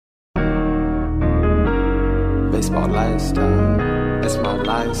my lifestyle. It's my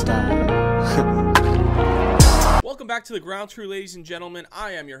lifestyle. Welcome back to The Ground Crew, ladies and gentlemen.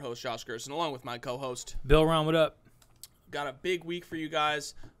 I am your host, Josh Gerson, along with my co-host, Bill Ron, what up? Got a big week for you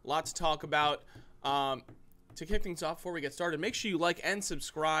guys. A lot to talk about. To kick things off before we get started, make sure you like and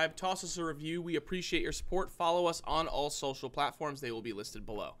subscribe. Toss us a review. We appreciate your support. Follow us on all social platforms. They will be listed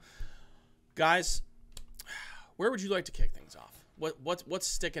below. Guys, where would you like to kick things off? What's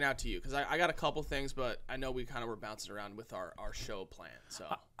sticking out to you? Because I got a couple things, but I know we kind of were bouncing around with our show plan. So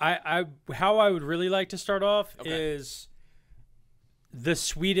how I would really like to start off is the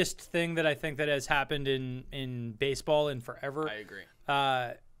sweetest thing that I think that has happened in baseball in forever. I agree.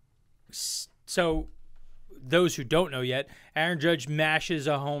 So those who don't know yet, Aaron Judge mashes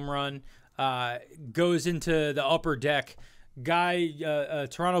a home run, goes into the upper deck. Guy, a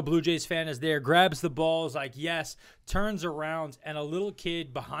Toronto Blue Jays fan, is there, grabs the ball, is like, yes, turns around, and a little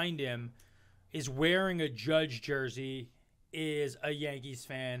kid behind him is wearing a Judge jersey, is a Yankees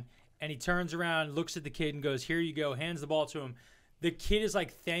fan, and he turns around, looks at the kid, and goes, here you go, hands the ball to him. The kid is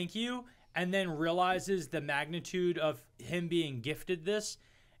like, thank you, and then realizes the magnitude of him being gifted this,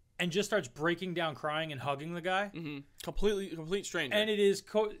 and just starts breaking down, crying, and hugging the guy. Mm-hmm. Complete stranger. And it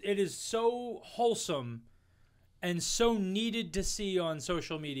is so wholesome and so needed to see on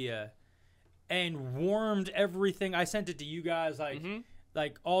social media, and warmed everything. I sent it to you guys,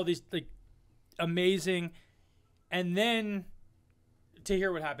 like all these, like, amazing. And then to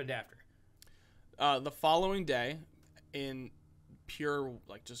hear what happened after. The following day, in pure,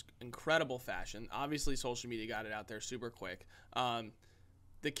 like, just incredible fashion, obviously social media got it out there super quick.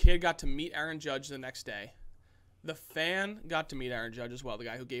 The kid got to meet Aaron Judge the next day. The fan got to meet Aaron Judge as well, the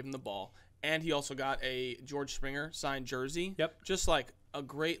guy who gave him the ball. And he also got a George Springer signed jersey. Yep. Just like a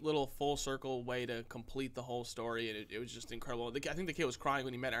great little full circle way to complete the whole story. And it was just incredible. I think the kid was crying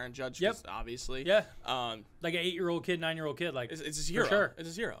when he met Aaron Judge. Yep. Obviously. Yeah. Like an 8-year-old kid, 9-year-old kid. Like, it's his hero. For sure. It's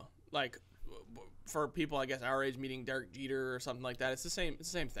his hero. Like, for people, I guess, our age meeting Derek Jeter or something like that, it's the same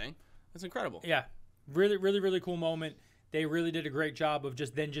thing. It's incredible. Yeah. Really, really, really cool moment. They really did a great job of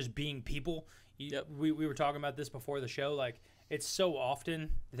just being people. Yep. We were talking about this before the show. Like, it's so often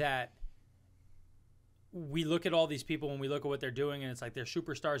that we look at all these people when we look at what they're doing, and it's like they're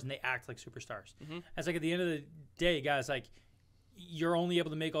superstars and they act like superstars. Mm-hmm. It's like at the end of the day, guys, like, you're only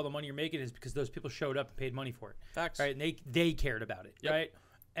able to make all the money you're making is because those people showed up and paid money for it. Facts. Right? And they cared about it. Yep. Right?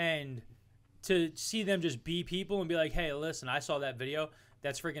 And to see them just be people and be like, hey, listen, I saw that video.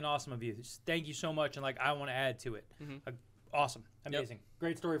 That's freaking awesome of you. Thank you so much. And, like, I want to add to it. Mm-hmm. Awesome. Amazing. Yep.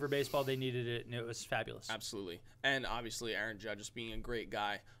 Great story for baseball. They needed it, and it was fabulous. Absolutely. And obviously Aaron Judge just being a great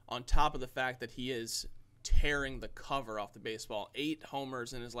guy, on top of the fact that he is tearing the cover off the baseball. 8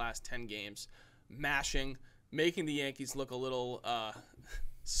 homers in his last 10 games, mashing, making the Yankees look a little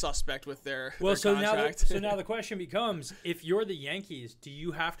suspect with their contract. So now the question becomes, if you're the Yankees, do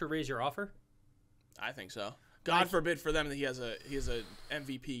you have to raise your offer? I think so. God forbid for them that he has a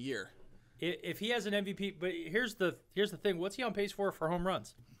MVP year. If he has an MVP, but here's the thing. What's he on pace for home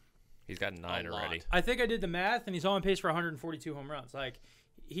runs? He's got 9 already. I think I did the math, and he's on pace for 142 home runs. Like,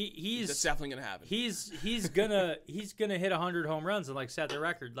 he's that's definitely gonna happen. He's gonna hit 100 home runs and, like, set the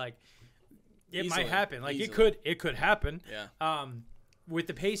record. Like, it might happen. Like, it could happen. Yeah. With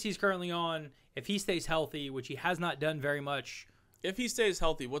the pace he's currently on, if he stays healthy, which he has not done very much. If he stays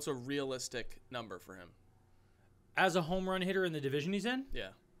healthy, what's a realistic number for him? As a home run hitter in the division he's in? Yeah.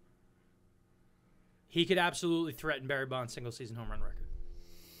 He could absolutely threaten Barry Bonds' single-season home run record.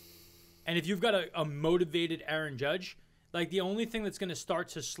 And if you've got a motivated Aaron Judge, like, the only thing that's going to start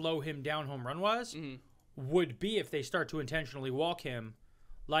to slow him down home run-wise would be if they start to intentionally walk him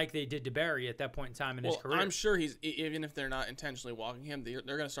like they did to Barry at that point in time in his career. I'm sure even if they're not intentionally walking him, they're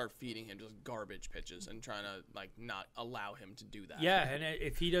going to start feeding him just garbage pitches and trying to, like, not allow him to do that. Yeah, and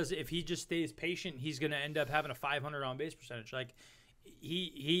if he just stays patient, he's going to end up having a 500 on-base percentage. Like,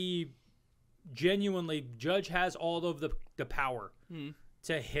 he genuinely, Judge has all of the power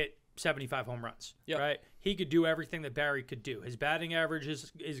to hit 75 home runs. Yep. Right? He could do everything that Barry could do. His batting average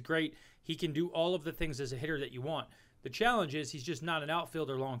is great. He can do all of the things as a hitter that you want. The challenge is he's just not an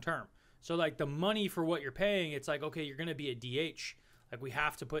outfielder long term. So, like, the money for what you're paying, it's like, okay, you're going to be a DH. Like, we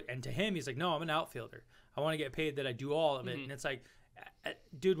have to put, and to him, he's like, no, I'm an outfielder. I want to get paid that I do all of it. And it's like,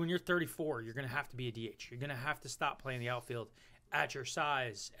 dude, when you're 34, you're going to have to be a DH. You're going to have to stop playing the outfield at your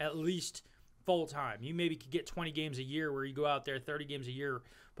size, at least full time. You maybe could get 20 games a year where you go out there 30 games a year,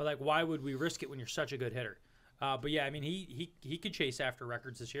 but, like, why would we risk it when you're such a good hitter? But yeah, I mean, he could chase after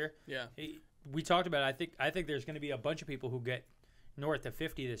records this year. Yeah. We talked about it. I think there's going to be a bunch of people who get north of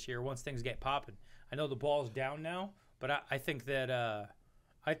 50 this year once things get popping. I know the ball's down now, but I think that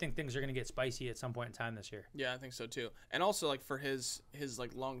I think things are going to get spicy at some point in time this year. Yeah, I think so too. And also, like, for his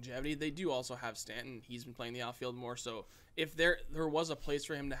like longevity, they do also have Stanton. He's been playing the outfield more. So if there was a place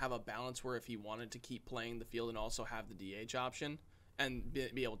for him to have a balance where if he wanted to keep playing the field and also have the DH option and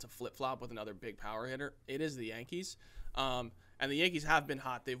be able to flip flop with another big power hitter, it is the Yankees. And the Yankees have been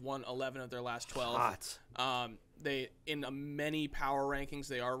hot. They've won 11 of their last 12. Hot. They in many power rankings,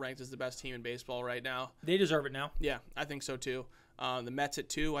 they are ranked as the best team in baseball right now. They deserve it now. Yeah, I think so too. The Mets at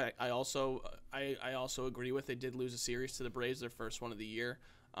 2, I also agree with. They did lose a series to the Braves, their first one of the year.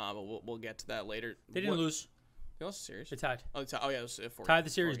 But we'll get to that later. They didn't lose. They lost the series. They tied. Oh, yeah, it was tied the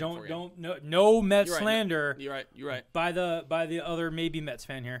series. No Mets slander. You're right. By the other maybe Mets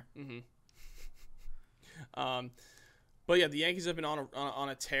fan here. Mm-hmm. But yeah, the Yankees have been on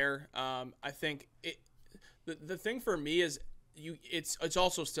a tear. I think the thing for me is it's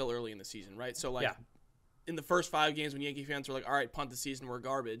also still early in the season, right? So like in the first 5 games when Yankee fans were like, all right, punt the season, we're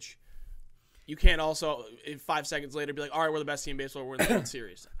garbage. You can't also, 5 seconds later, be like, all right, we're the best team in baseball, we're in the World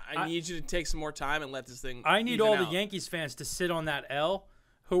Series. I need you to take some more time and let this thing I need all out. the Yankees fans to sit on that L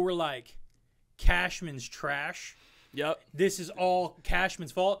who were like, Cashman's trash. Yep. This is all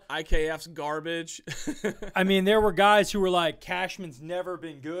Cashman's fault. IKF's garbage. I mean, there were guys who were like, Cashman's never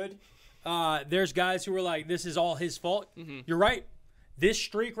been good. There's guys who were like, this is all his fault. Mm-hmm. You're right. This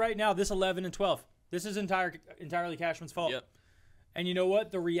streak right now, this 11-12, this is entirely Cashman's fault. Yep. And you know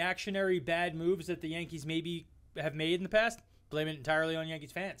what? The reactionary bad moves that the Yankees maybe have made in the past, blame it entirely on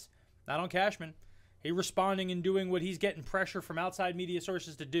Yankees fans, not on Cashman. He responding and doing what he's getting pressure from outside media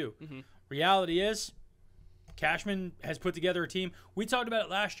sources to do. Mm-hmm. Reality is, Cashman has put together a team. We talked about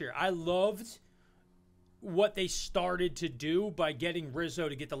it last year. I loved what they started to do by getting Rizzo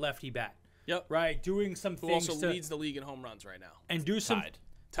to get the lefty bat. Yep. Right? Doing some Who things also leads the league in home runs right now. And do some...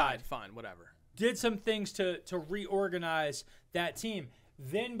 Tied. Fine, whatever. Did some things to reorganize that team.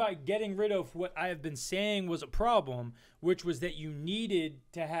 Then by getting rid of what I have been saying was a problem, which was that you needed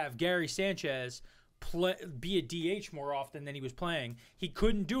to have Gary Sanchez be a DH more often than he was playing. He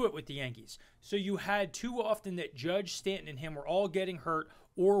couldn't do it with the Yankees. So you had too often that Judge, Stanton, and him were all getting hurt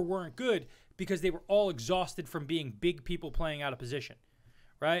or weren't good because they were all exhausted from being big people playing out of position.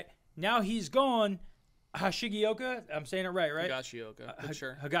 Right? Now he's gone. Higashioka, I'm saying it right? Higashioka,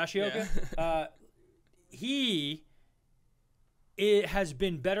 sure. Higashioka. Yeah. It has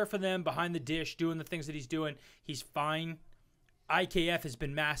been better for them behind the dish, doing the things that he's doing. He's fine. IKF has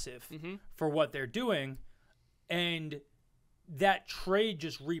been massive for what they're doing, and that trade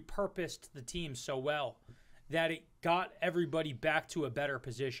just repurposed the team so well that it got everybody back to a better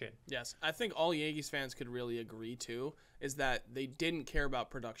position. Yes, I think all Yankees fans could really agree to is that they didn't care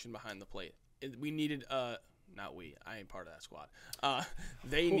about production behind the plate. We needed not we. I ain't part of that squad.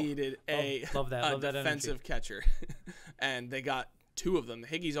 They needed a defensive catcher, and they got 2 of them.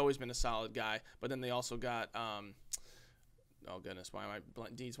 Higgy's always been a solid guy, but then they also got oh goodness, why am I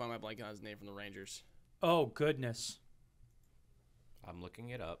blanking on his name from the Rangers? Oh goodness, I'm looking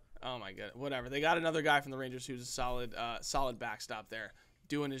it up. Oh my god, whatever. They got another guy from the Rangers who's a solid backstop there,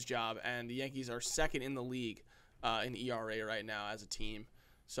 doing his job, and the Yankees are second in the league in ERA right now as a team.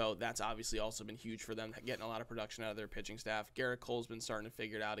 So that's obviously also been huge for them, getting a lot of production out of their pitching staff. Garrett Cole's been starting to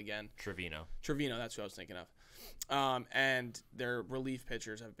figure it out again. Trevino, that's who I was thinking of. And their relief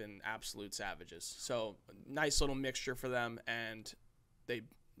pitchers have been absolute savages. So nice little mixture for them. And they,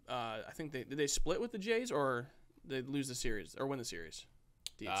 I think did they split with the Jays or they lose the series or win the series?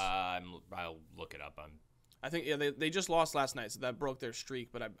 I'll look it up. I think they just lost last night, so that broke their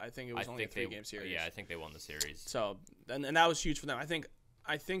streak. But I think it was only a 3-game series. Yeah, I think they won the series. So and that was huge for them.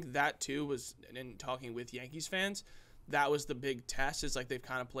 I think that too was, in talking with Yankees fans, that was the big test. It's like they've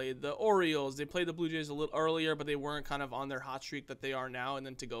kind of played the Orioles. They played the Blue Jays a little earlier, but they weren't kind of on their hot streak that they are now. And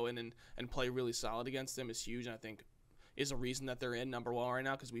then to go in and play really solid against them is huge. And I think is a reason that they're in number 1 right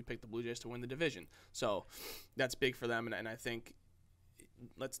now because we picked the Blue Jays to win the division. So that's big for them. And I think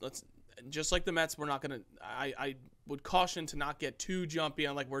let's just like the Mets, we're not going to – I would caution to not get too jumpy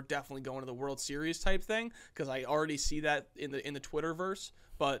on like we're definitely going to the World Series type thing because I already see that in the Twitterverse.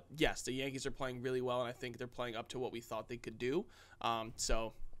 But, yes, the Yankees are playing really well, and I think they're playing up to what we thought they could do.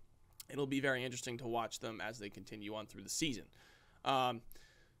 So it'll be very interesting to watch them as they continue on through the season.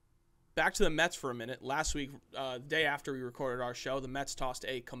 Back to the Mets for a minute. Last week, the day after we recorded our show, the Mets tossed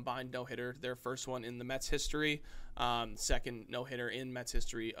a combined no-hitter, their first one in the Mets history, second no-hitter in Mets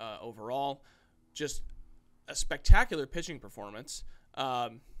history overall. Just a spectacular pitching performance.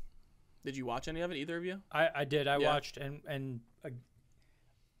 Did you watch any of it, either of you? I did. I watched, and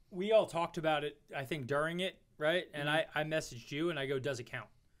we all talked about it, I think, during it, right? And I messaged you, and I go, does it count?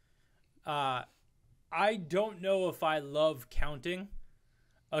 I don't know if I love counting.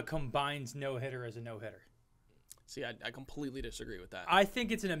 a combined no-hitter as a no-hitter. See, I completely disagree with that. I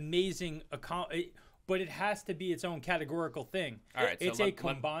think it's an amazing but it has to be its own categorical thing. All right, It's so a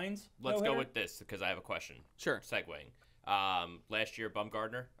combined Let's no-hitter. go with this because I have a question. Sure. Segueing. Last year,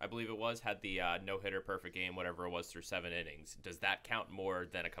 Bumgarner, I believe it was, had the no-hitter perfect game, whatever it was, through 7 innings. Does that count more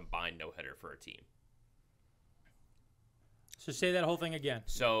than a combined no-hitter for a team? So say that whole thing again.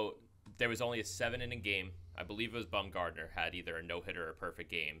 So there was only a 7-inning game. I believe it was Bumgarner had either a no-hitter or perfect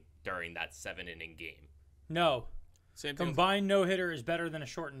game during that 7-inning game. No. Same thing. Combined no-hitter is better than a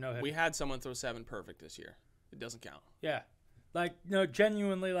shortened no-hitter. We had someone throw 7 perfect this year. It doesn't count. Yeah. Like, no,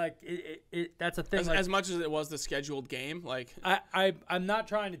 genuinely, like, that's a thing. As much as it was the scheduled game, like... I'm not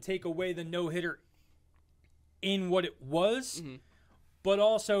trying to take away the no-hitter in what it was, but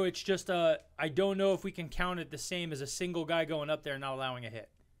also it's just, I don't know if we can count it the same as a single guy going up there and not allowing a hit.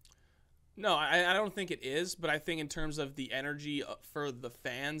 No, I don't think it is, but I think in terms of the energy for the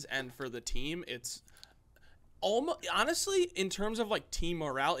fans and for the team, it's... honestly, in terms of like team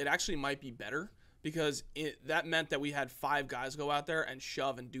morale, it actually might be better because that meant that we had 5 guys go out there and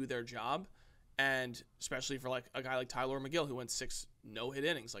shove and do their job, and especially for like a guy like Tyler McGill who went 6 no-hit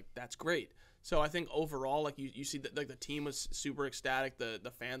innings, like that's great. So I think overall, like you see that like the team was super ecstatic,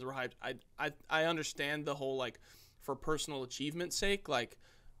 the fans were hyped. I understand the whole like for personal achievement's sake, like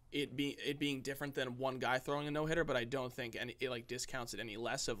it being different than one guy throwing a no-hitter, but I don't think it like discounts it any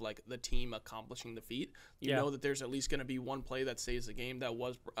less of like the team accomplishing the feat. You know that there's at least going to be one play that saves the game. That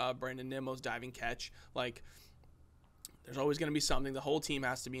was Brandon Nimmo's diving catch. Like there's always going to be something. The whole team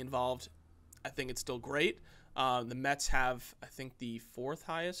has to be involved. I think it's still great. The Mets have, I think, the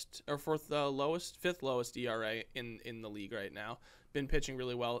 5th lowest ERA in the league right now. Been pitching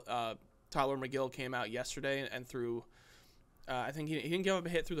really well. Tyler McGill came out yesterday and threw. I think he didn't give up a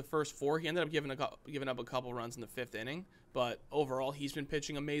hit through the first 4. He ended up giving up a couple runs in the 5th inning. But overall, he's been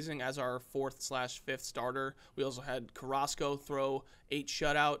pitching amazing as our 4th/5th starter. We also had Carrasco throw 8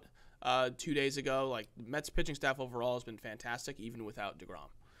 shutout 2 days ago. Like Mets pitching staff overall has been fantastic, even without DeGrom.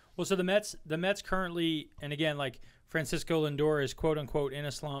 Well, so the Mets currently, and again, like Francisco Lindor is quote unquote in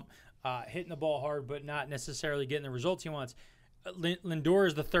a slump, hitting the ball hard, but not necessarily getting the results he wants. Lindor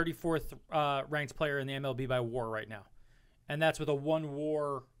is the 34th ranked player in the MLB by WAR right now. And that's with a 1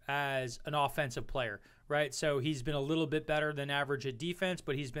 WAR as an offensive player, right? So he's been a little bit better than average at defense,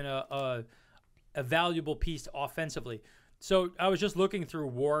 but he's been a valuable piece offensively. So I was just looking through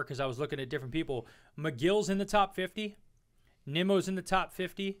WAR because I was looking at different people. McGill's in the top 50. Nimmo's in the top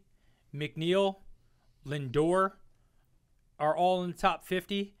 50. McNeil, Lindor are all in the top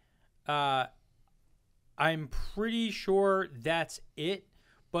 50. I'm pretty sure that's it,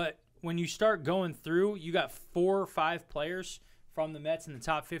 but when you start going through, you got 4 or 5 players from the Mets in the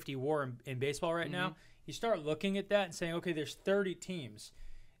top 50 WAR in baseball right now. You start looking at that and saying, okay, there's 30 teams.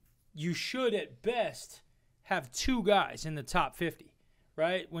 You should, at best, have 2 guys in the top 50,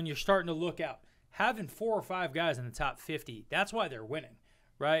 right? When you're starting to look out. Having 4 or 5 guys in the top 50, that's why they're winning,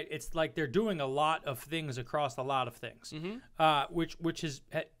 right? It's like they're doing a lot of things across a lot of things, which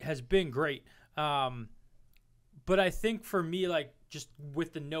has been great. But I think for me, like, just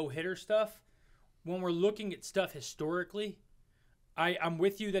with the no-hitter stuff, when we're looking at stuff historically, I'm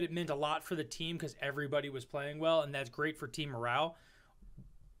with you that it meant a lot for the team because everybody was playing well, and that's great for team morale.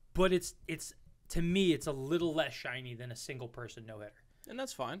 But it's to me, it's a little less shiny than a single-person no-hitter. And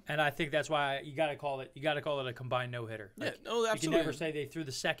that's fine. And I think that's why you got to call it a combined no-hitter. Yeah, no, absolutely. You can never say they threw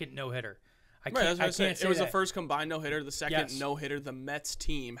the second no-hitter. I can't say it was the first combined no-hitter, the second no-hitter the Mets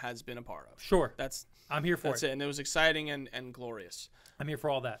team has been a part of. Sure. I'm here for That's it. And it was exciting and glorious. I'm here for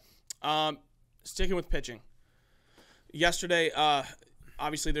all that. Sticking with pitching. Yesterday,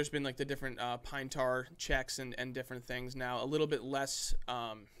 obviously there's been like the different pine tar checks and different things now. A little bit less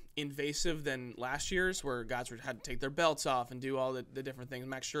invasive than last year's, where guys had to take their belts off and do all the different things.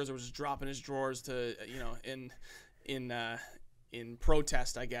 Max Scherzer was just dropping his drawers to, in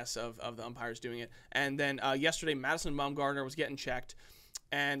protest, I guess, of the umpires doing it. And then yesterday, Madison Bumgarner was getting checked,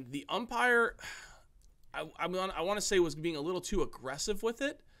 and the umpire, I want to say, was being a little too aggressive with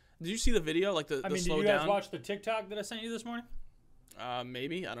it. Did you see the video, like the slow down? Did you guys watch the TikTok that I sent you this morning?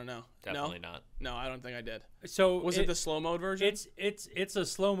 Maybe, I don't know. Definitely not. No, I don't think I did. So was it the slow mode version? It's a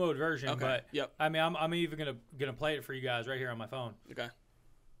slow mode version. Okay. But yep. I mean, I'm even gonna play it for you guys right here on my phone. Okay.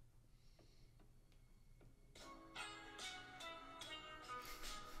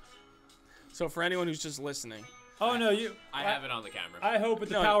 So for anyone who's just listening. Oh no, I have it on the camera. I hope with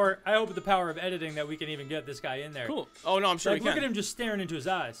the power of editing that we can even get this guy in there. Cool. Oh no, I'm sure we can. Look at him just staring into his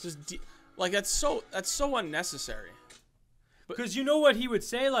eyes. Just like that's so unnecessary. Because you know what he would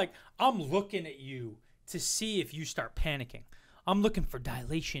say? Like, I'm looking at you to see if you start panicking. I'm looking for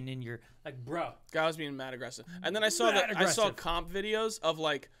dilation in your bro. Guy was being mad aggressive. And then I saw comp videos of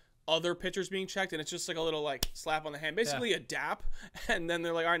like other pitchers being checked, and it's just like a little like slap on the hand, basically a dap, and then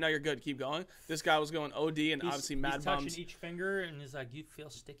they're like, all right, now you're good, keep going. This guy was going OD, and obviously mad he's bums. touching each finger, and he's like, you feel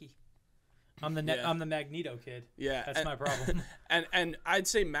sticky. I'm the Magneto kid. Yeah, that's my problem. And I'd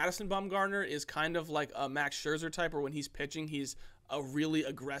say Madison Bumgarner is kind of like a Max Scherzer type, where when he's pitching, he's a really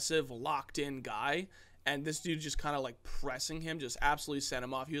aggressive, locked-in guy. And this dude just kind of like pressing him, just absolutely sent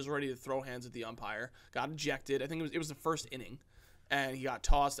him off. He was ready to throw hands at the umpire. Got ejected. I think it was the first inning, and he got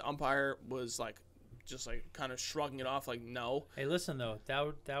tossed. The umpire was like, just like kind of shrugging it off, like no. Hey, listen though,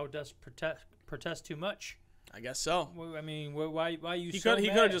 thou does protest too much. I guess so. I mean, why you? He so could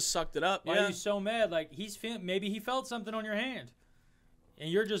mad? have just sucked it up. Why are you so mad? Like maybe he felt something on your hand, and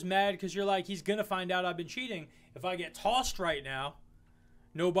you're just mad because you're like, he's gonna find out I've been cheating. If I get tossed right now,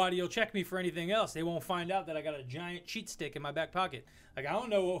 nobody will check me for anything else. They won't find out that I got a giant cheat stick in my back pocket. Like, I don't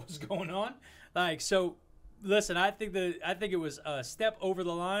know what was going on. Like, so listen, I think it was a step over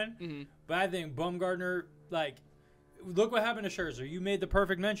the line, but I think Bumgarner, like, look what happened to Scherzer. You made the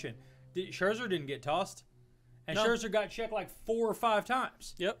perfect mention. Scherzer didn't get tossed, and No. Scherzer got checked like 4 or 5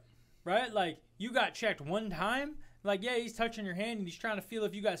 times. Yep. Right? Like, you got checked one time. Like, yeah, he's touching your hand and he's trying to feel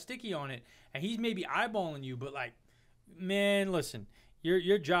if you got sticky on it, and he's maybe eyeballing you, but like, man, listen.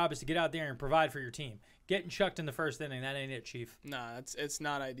 Your job is to get out there and provide for your team. Getting chucked in the first inning, that ain't it, Chief. Nah, it's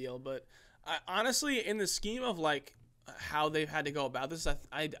not ideal. But honestly, in the scheme of like how they've had to go about this,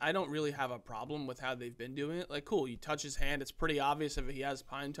 I don't really have a problem with how they've been doing it. Like, cool, you touch his hand. It's pretty obvious if he has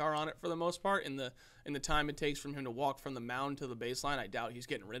pine tar on it for the most part. In the time it takes from him to walk from the mound to the baseline, I doubt he's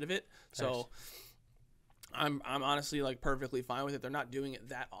getting rid of it. So I'm honestly like perfectly fine with it. They're not doing it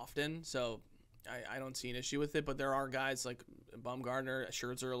that often, so I don't see an issue with it, but there are guys like Bumgarner,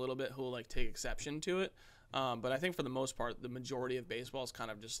 Scherzer a little bit who will like take exception to it. But I think for the most part, the majority of baseball is kind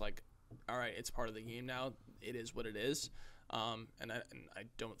of just like, all right, it's part of the game now. It is what it is. And I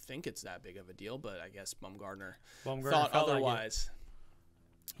don't think it's that big of a deal, but I guess Bumgarner thought otherwise.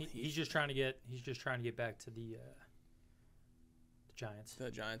 Like he's just trying to get back to the Giants.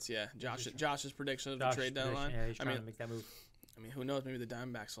 The Giants, yeah. Josh's prediction of the trade deadline. Yeah, he's trying to make that move. I mean, who knows? Maybe the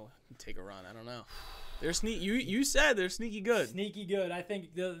Diamondbacks will take a run. I don't know. They're sneaky. You said they're sneaky good. Sneaky good. I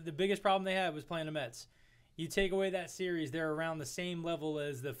think the biggest problem they had was playing the Mets. You take away that series, they're around the same level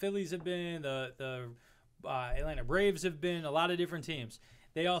as the Phillies have been, the Atlanta Braves have been, a lot of different teams.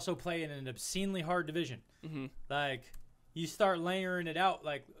 They also play in an obscenely hard division. Mm-hmm. Like, you start layering it out,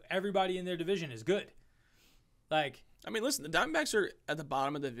 like, everybody in their division is good. Like, I mean, listen, the Diamondbacks are at the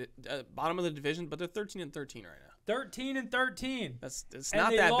bottom of the division, but they're 13-13 right now. 13-13. It's not that bad.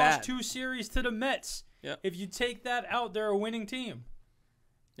 And they lost 2 series to the Mets. Yep. If you take that out, they're a winning team.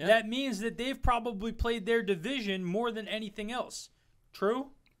 Yep. That means that they've probably played their division more than anything else. True?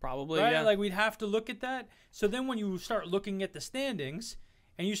 Probably, right? yeah. Like, we'd have to look at that. So then when you start looking at the standings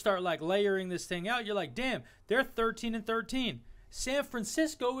and you start, like, layering this thing out, you're like, damn, they're 13-13. San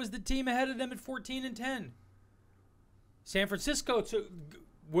Francisco is the team ahead of them at 14-10. San Francisco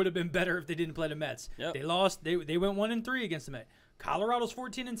would have been better if they didn't play the Mets. Yep. They lost. They went 1-3 against the Mets. Colorado's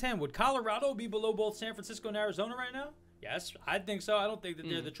 14-10. Would Colorado be below both San Francisco and Arizona right now? Yes, I think so. I don't think that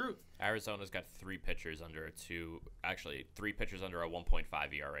they're the truth. Arizona's got 3 pitchers under a 3 pitchers under a 1.5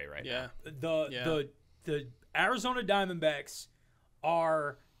 ERA right now. The Arizona Diamondbacks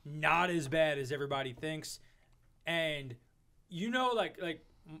are not as bad as everybody thinks, and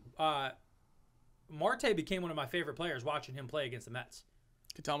Marte became one of my favorite players watching him play against the Mets.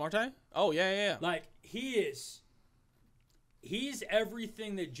 Ketel Marte? Oh, yeah. Like, he's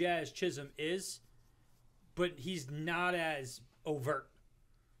everything that Jazz Chisholm is, but he's not as overt.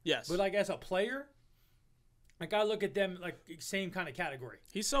 Yes. But, like, as a player, like, I look at them, like, same kind of category.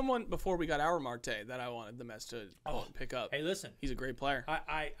 He's someone, before we got our Marte, that I wanted the Mets to pick up. Hey, listen. He's a great player.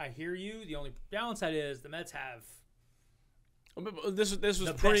 I hear you. The only downside is the Mets have This was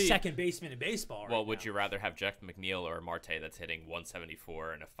the pretty best second baseman in baseball Well, right would now. you rather have Jeff McNeil or Marte that's hitting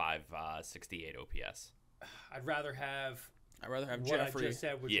 174 and a 568 OPS? I'd rather have what Jeffrey. I just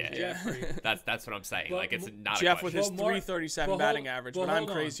said, which Yeah. is Jeffrey. That's what I'm saying. But like, it's not Jeff a with question. his Well, 337 well, batting hold- average, well, but I'm hold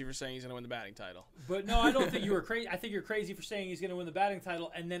on. crazy for saying he's going to win the batting title. But no, I don't think you were crazy. I think you're crazy for saying he's going to win the batting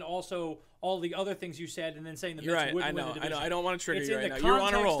title, and then also all the other things you said, and then saying the You're Mets right. would I win know. the division. I don't want to trigger It's you in right the now. You're on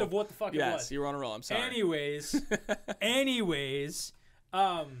a context roll. of what the fuck it was. Yes, you're on a roll. I'm sorry. Anyways,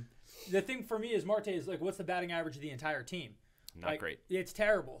 the thing for me is Marte is like, what's the batting average of the entire team? Not great. It's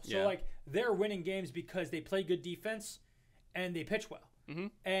terrible. So, Yeah. like, they're winning games because they play good defense and they pitch well. Mm-hmm.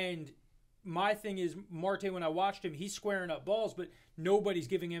 And my thing is, Marte, when I watched him, he's squaring up balls, but nobody's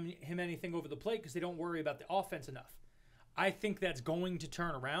giving him anything over the plate because they don't worry about the offense enough. I think that's going to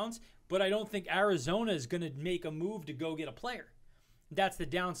turn around, but I don't think Arizona is going to make a move to go get a player. That's the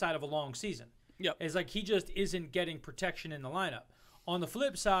downside of a long season. Yep. It's like he just isn't getting protection in the lineup. On the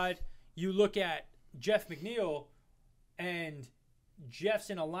flip side, you look at Jeff McNeil, and Jeff's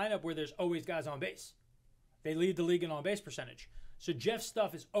in a lineup where there's always guys on base. They lead the league in on-base percentage. So Jeff's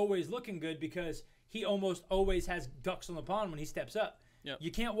stuff is always looking good because he almost always has ducks on the pond when he steps up. Yep.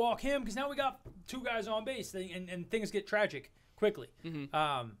 You can't walk him because now we got two guys on base, and things get tragic quickly.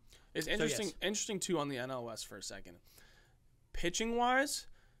 Mm-hmm. It's interesting. yes. Interesting too on the NL West for a second. Pitching wise,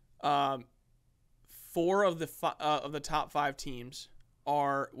 4 of the top 5 teams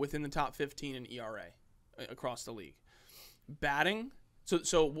are within the top 15 in ERA across the league. Batting.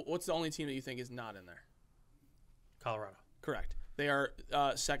 So what's the only team that you think is not in there? Colorado. Correct. They are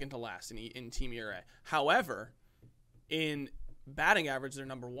second to last in team ERA. However, in batting average, they're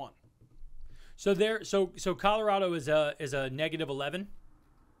number 1. So Colorado is a negative 11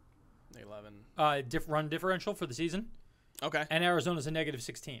 run differential for the season. Okay. And Arizona's a negative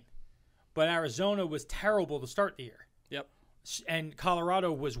 16. But Arizona was terrible to start the year. Yep. And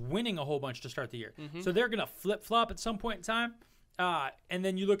Colorado was winning a whole bunch to start the year. Mm-hmm. So they're going to flip-flop at some point in time. And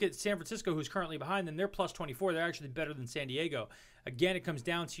then you look at San Francisco, who's currently behind them. They're plus 24. They're actually better than San Diego. Again, it comes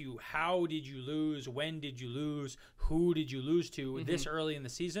down to how did you lose, when did you lose, who did you lose to this early in the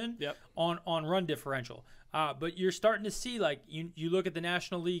season on run differential. But you're starting to see, like, you look at the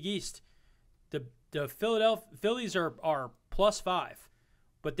National League East, the Philadelphia Phillies are plus 5,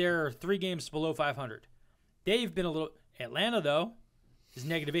 but they're 3 games below 500. They've been a little – Atlanta, though, is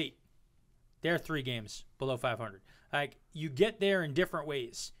negative 8. They're 3 games below 500. Like, you get there in different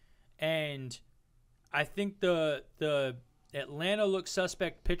ways. And I think the Atlanta looks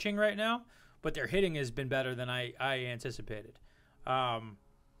suspect pitching right now, but their hitting has been better than I anticipated.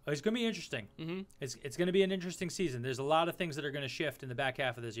 It's going to be interesting. Mm-hmm. It's going to be an interesting season. There's a lot of things that are going to shift in the back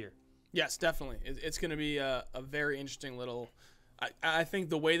half of this year. Yes, definitely. It's going to be a very interesting little – I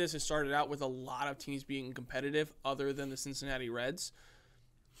think the way this has started out with a lot of teams being competitive other than the Cincinnati Reds,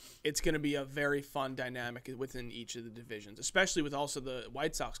 it's going to be a very fun dynamic within each of the divisions, especially with also the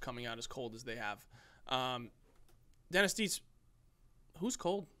White Sox coming out as cold as they have. Dennis Dietz, who's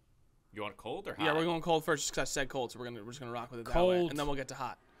cold? You want cold or hot? Yeah, we're going cold first just because I said cold, so we're just going to rock with it that way, Cold. and then we'll get to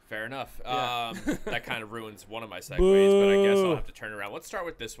hot. Fair enough. Yeah. That kind of ruins one of my segues, Boo. but I guess I'll have to turn around. Let's start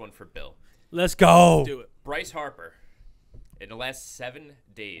with this one for Bill. Let's go. Do it. Bryce Harper, in the last 7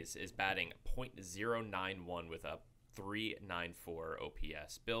 days, is batting .091 with a 394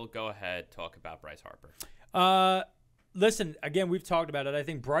 OPS. Bill, go ahead. Talk about Bryce Harper. Listen, again, we've talked about it. I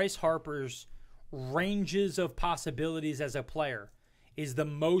think Bryce Harper's ranges of possibilities as a player is the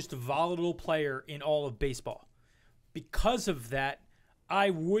most volatile player in all of baseball. Because of that, I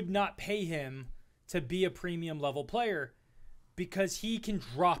would not pay him to be a premium level player because he can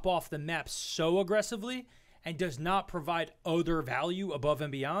drop off the map so aggressively and does not provide other value above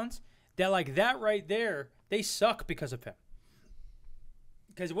and beyond that, like, that right there, they suck because of him.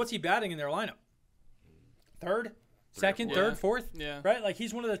 Because what's he batting in their lineup? Third? Second, third, fourth? Yeah. Right? Like,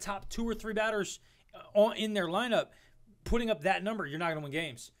 he's one of the top 2 or 3 batters in their lineup. Putting up that number, you're not going to win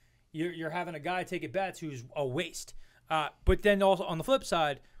games. You're having a guy take at bats who's a waste. But then also on the flip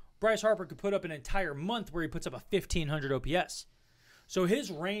side, Bryce Harper could put up an entire month where he puts up a 1,500 OPS. So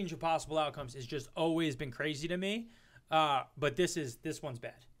his range of possible outcomes has just always been crazy to me. But this one's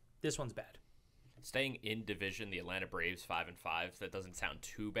bad. This one's bad. Staying in division, the Atlanta Braves 5-5. That doesn't sound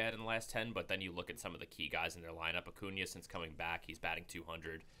too bad in the last 10, but then you look at some of the key guys in their lineup. Acuna, since coming back, he's batting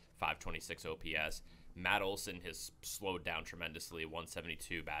 200, 526 OPS. Matt Olson has slowed down tremendously,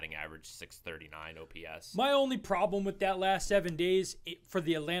 172 batting average, 639 OPS. My only problem with that last 7 days for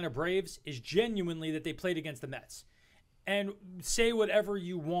the Atlanta Braves is genuinely that they played against the Mets. And say whatever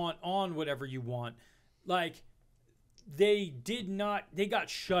you want on whatever you want. Like, they got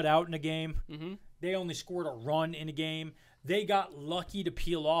shut out in a game. Mm-hmm. They only scored a run in a game. They got lucky to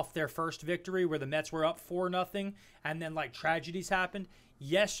peel off their first victory where the Mets were up 4-0, and then, like, tragedies happened.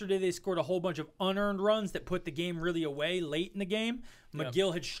 Yesterday, they scored a whole bunch of unearned runs that put the game really away late in the game.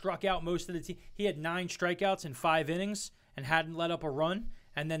 McGill had struck out most of the team. He had 9 strikeouts in 5 innings and hadn't let up a run.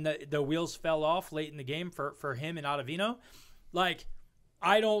 And then the wheels fell off late in the game for him and Ottavino. Like,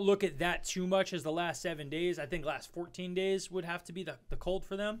 I don't look at that too much as the last 7 days. I think last 14 days would have to be the cold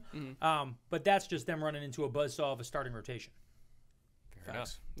for them. Mm-hmm. But that's just them running into a buzzsaw of a starting rotation. Fair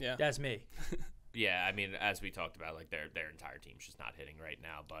enough. Yeah. That's me. Yeah, I mean, as we talked about, like, their entire team's just not hitting right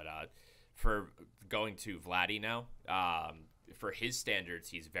now. But for going to Vladdy now, for his standards,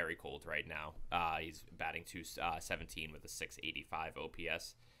 he's very cold right now. He's batting .217 with a 685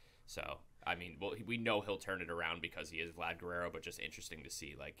 OPS. So I mean, well, we know he'll turn it around because he is Vlad Guerrero, but just interesting to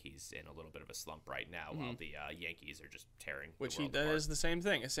see like he's in a little bit of a slump right now while the Yankees are just tearing. That is the same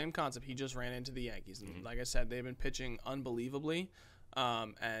thing, the same concept. He just ran into the Yankees, and like I said, they've been pitching unbelievably,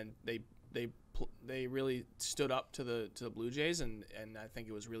 and they really stood up to the Blue Jays, and I think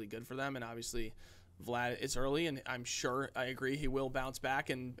it was really good for them. And obviously, Vlad, it's early, and I'm sure I agree he will bounce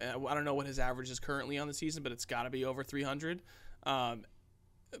back. And I don't know what his average is currently on the season, but it's got to be over 300.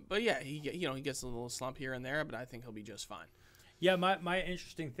 But yeah, he gets a little slump here and there, but I think he'll be just fine. Yeah, my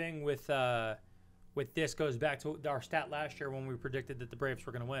interesting thing with this goes back to our stat last year when we predicted that the Braves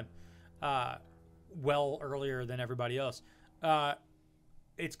were going to win, well earlier than everybody else.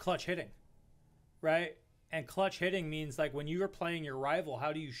 It's clutch hitting, right? And clutch hitting means like when you are playing your rival,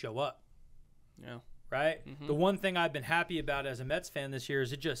 how do you show up? Yeah. Right? Mm-hmm. The one thing I've been happy about as a Mets fan this year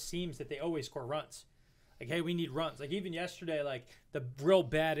is it just seems that they always score runs. Like, hey, we need runs. Like, even yesterday, like, the real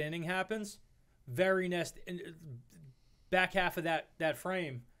bad inning happens. Back half of that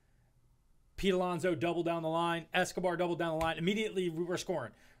frame, Pete Alonso doubled down the line. Escobar doubled down the line. Immediately, we were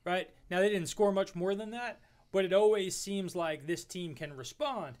scoring, right? Now, they didn't score much more than that, but it always seems like this team can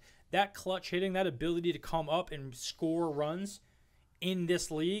respond. That clutch hitting, that ability to come up and score runs in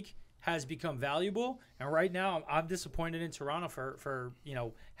this league has become valuable. And right now, I'm disappointed in Toronto for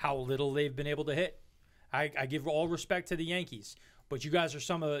how little they've been able to hit. I give all respect to the Yankees, but you guys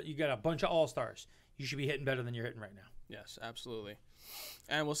are you got a bunch of all-stars. You should be hitting better than you're hitting right now. Yes, absolutely.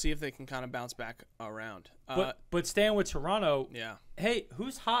 And we'll see if they can kind of bounce back around. But staying with Toronto, yeah. Hey,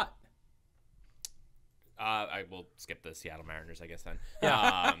 who's hot? I will skip the Seattle Mariners, I guess then.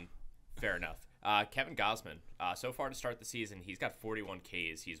 Yeah. Fair enough. Kevin Gausman, so far to start the season, he's got 41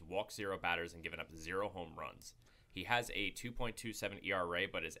 Ks. He's walked 0 batters and given up 0 home runs. He has a 2.27 ERA,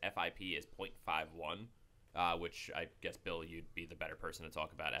 but his FIP is .51. Which I guess, Bill, you'd be the better person to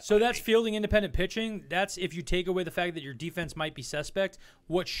talk about. FIP. So that's fielding independent pitching. That's if you take away the fact that your defense might be suspect,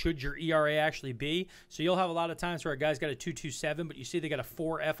 what should your ERA actually be? So you'll have a lot of times where a guy's got a 2.27, but you see they got a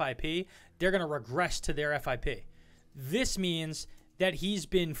 4 FIP. They're going to regress to their FIP. This means that he's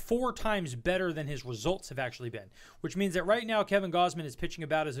been 4 times better than his results have actually been, which means that right now Kevin Gausman is pitching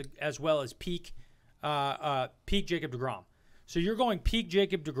about as well as peak Jacob deGrom. So you're going peak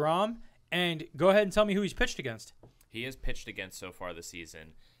Jacob deGrom. And go ahead and tell me who he's pitched against. He has pitched against so far this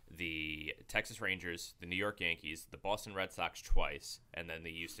season the Texas Rangers, the New York Yankees, the Boston Red Sox twice, and then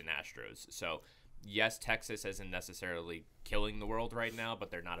the Houston Astros. So, yes, Texas isn't necessarily killing the world right now,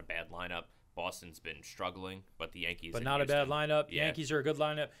 but they're not a bad lineup. Boston's been struggling, but the Yankees But not Houston, a bad lineup. Yeah. Yankees are a good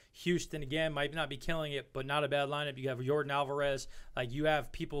lineup. Houston, again, might not be killing it, but not a bad lineup. You have Jordan Alvarez. Like, you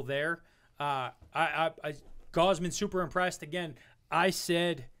have people there. Gausman's super impressed. Again, I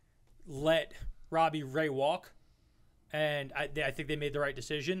said let Robbie Ray walk, and I think they made the right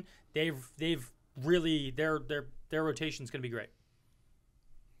decision. They've really their rotation's going to be great.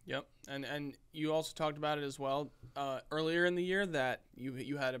 Yep, and you also talked about it as well earlier in the year that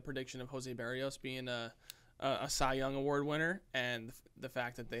you had a prediction of Jose Barrios being a Cy Young Award winner, and the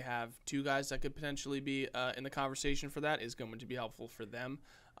fact that they have 2 guys that could potentially be in the conversation for that is going to be helpful for them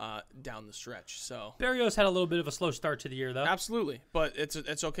down the stretch. So Barrios had a little bit of a slow start to the year, though. Absolutely, but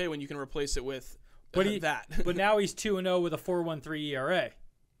it's okay when you can replace it with that. But now he's 2-0 with a 4.13 ERA.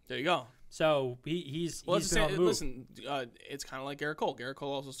 There you go. So he's been on the move. Listen, it's kind of like Garrett Cole. Garrett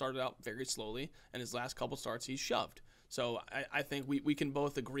Cole also started out very slowly, and his last couple starts he's shoved. So I think we can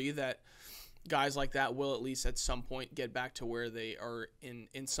both agree that guys like that will at least at some point get back to where they are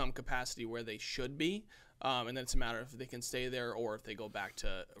in some capacity where they should be. And then it's a matter of if they can stay there or if they go back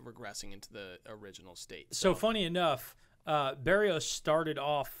to regressing into the original state. So funny enough, Barrios started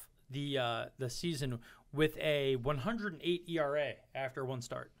off the season with a 108 ERA after 1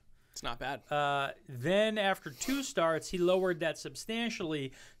 start. It's not bad. Then after 2 starts, he lowered that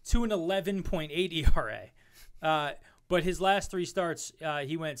substantially to an 11.8 ERA. But his last 3 starts,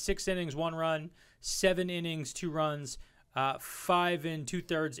 he went 6 innings, 1 run, 7 innings, 2 runs, 5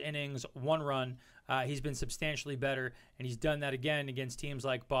 2/3 innings, 1 run. He's been substantially better, and he's done that again against teams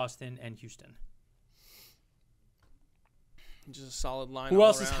like Boston and Houston. Just a solid line. Who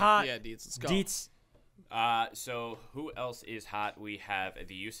else is hot? Yeah, Dietz, let's go. Dietz. So who else is hot? We have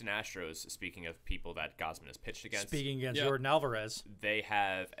the Houston Astros, speaking of people that Gausman has pitched against. Speaking against Jordan Alvarez. They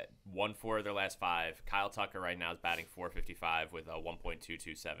have won 4 of their last 5. Kyle Tucker right now is batting .455 with a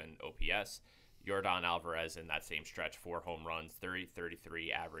 1.227 OPS. Jordan Alvarez in that same stretch, 4 home runs,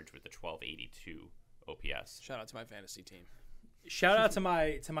 30-33 average with a 12.82 OPS. Shout out to my fantasy team. Shout out to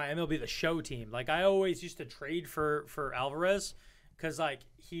my MLB The Show team. Like, I always used to trade for Alvarez because, like,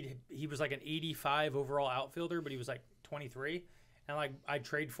 he was like an 85 overall outfielder, but he was like 23. And like I'd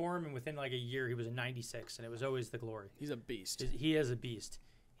trade for him, and within like a year, he was a 96, and it was always the glory. He's a beast. He is a beast.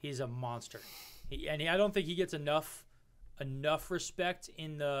 He's a monster. I don't think he gets enough respect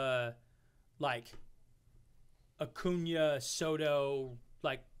in the like Acuna, Soto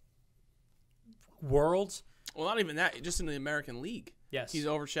like worlds. Well, not even that. Just in the American League. Yes. He's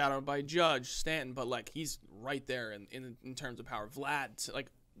overshadowed by Judge, Stanton, but like he's right there in terms of power. Vlad, like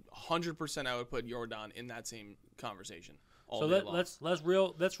 100%, I would put Jordan in that same conversation. So let's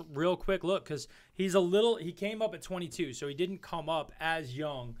real quick look, because he came up at 22, so he didn't come up as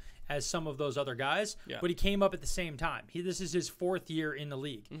young as some of those other guys, but he came up at the same time. This is his 4th year in the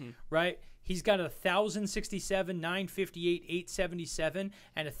league, right? He's got 1,067, 958, 877,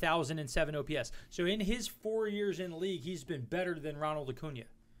 and 1,007 OPS. So in his 4 years in the league, he's been better than Ronald Acuna,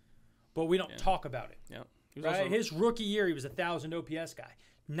 but we don't talk about it. Yeah, right. His rookie year, he was 1,000 OPS guy.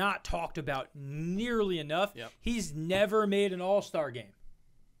 Not talked about nearly enough. Yep. He's never made an all-star game.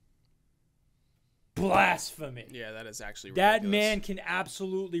 Blasphemy. Yeah, that is actually that ridiculous. man can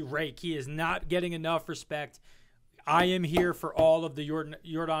absolutely rake. He is not getting enough respect. I am here for all of the Jordan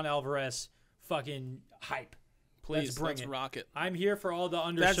Alvarez fucking hype. Please, let's it. rock it. I'm here for all the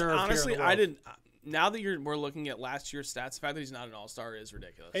underserved. That's honestly, here in the world. I didn't. Now that we're looking at last year's stats, the fact that he's not an all-star is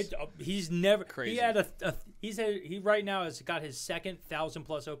ridiculous. He's never crazy. He had he right now has got his second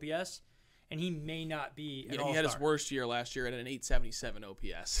 1,000+ OPS, and he may not be an all-star. He had his worst year last year at an 877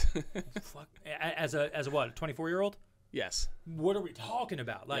 OPS. Fuck, as a what, 24-year-old? Yes. What are we talking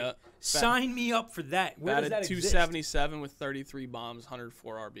about? Like, sign me up for that. Where does that exist? 277 with 33 bombs,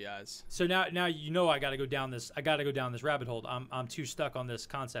 104 RBIs. So now I got to go down this. I got to go down this rabbit hole. I'm too stuck on this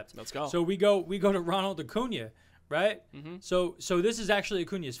concept. Let's go. So we go to Ronald Acuna, right? Mm-hmm. So this is actually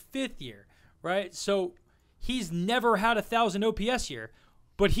Acuna's 5th year, right? So he's never had 1,000 OPS year,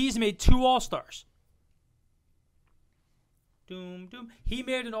 but he's made 2 All-Stars. Doom, doom. He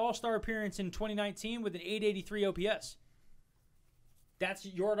made an All-Star appearance in 2019 with an 883 OPS. That's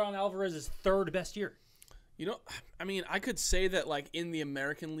Jordan Alvarez's 3rd best year. You know, I mean, I could say that, like, in the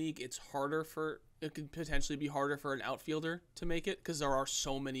American League, it could potentially be harder for an outfielder to make it because there are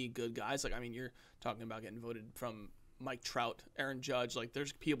so many good guys. Like, I mean, you're talking about getting voted from Mike Trout, Aaron Judge. Like,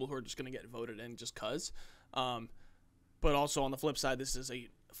 there's people who are just going to get voted in just because. But also on the flip side, this is a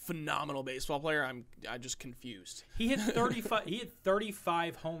phenomenal baseball player. I'm just confused. He hit 35. He had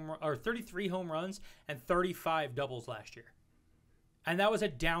 33 home runs and 35 doubles last year, and that was a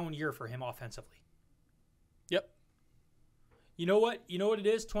down year for him offensively. Yep. You know what? You know what it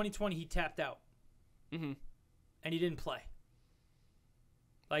is? 2020, he tapped out, and he didn't play.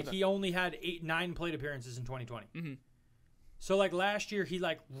 Like he only had 9 plate appearances in 2020. Mm-hmm. So like last year, he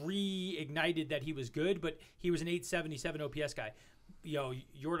like reignited that he was good, but he was an 877 OPS guy. Yo,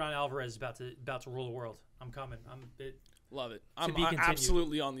 Jordan Alvarez is about to rule the world. I'm coming. Love it. I'm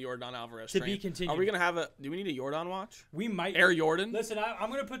absolutely on the Jordan Alvarez train. To be continued. Are we gonna do we need a Jordan watch? We might. Air Jordan. Listen, I'm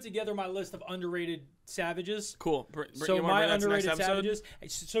gonna put together my list of underrated savages. Cool. So my underrated savages.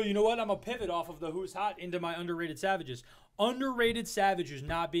 So you know what? I'm gonna pivot off of the who's hot into my underrated savages. Underrated savages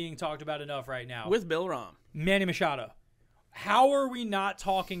not being talked about enough right now. With Bill Rom. Manny Machado. How are we not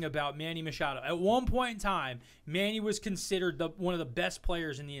talking about Manny Machado? At one point in time, Manny was considered one of the best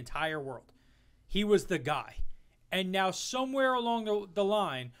players in the entire world. He was the guy. And now somewhere along the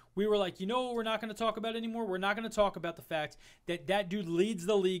line, we were like, you know what we're not going to talk about anymore? We're not going to talk about the fact that that dude leads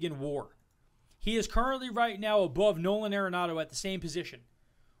the league in WAR. He is currently right now above Nolan Arenado at the same position.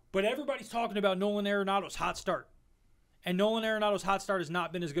 But everybody's talking about Nolan Arenado's hot start. And Nolan Arenado's hot start has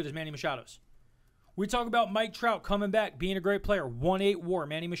not been as good as Manny Machado's. We talk about Mike Trout coming back, being a great player. 1.8 WAR.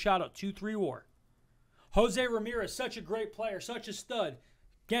 Manny Machado, 2.3 WAR. Jose Ramirez, such a great player, such a stud.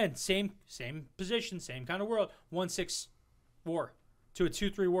 Again, same position, same kind of world. 1.6 WAR to a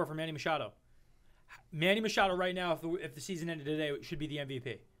 2.3 WAR for Manny Machado. Manny Machado right now, if the season ended today, should be the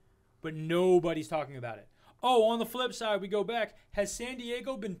MVP. But nobody's talking about it. Oh, on the flip side, we go back. Has San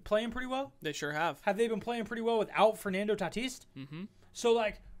Diego been playing pretty well? They sure have. Have they been playing pretty well without Fernando Tatis? Mm-hmm. So,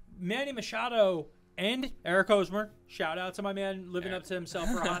 like, Manny Machado and Eric Hosmer, shout out to my man living up to himself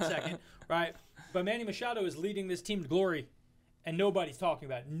for a hot second, right? But Manny Machado is leading this team to glory, and nobody's talking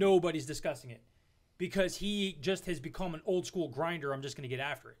about it. Nobody's discussing it because he just has become an old school grinder. I'm just going to get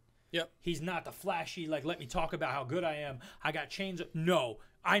after it. Yep. He's not the flashy, like, let me talk about how good I am. I got chains. No,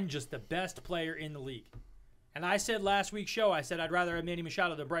 I'm just the best player in the league. And I said last week's show, I said I'd rather have Manny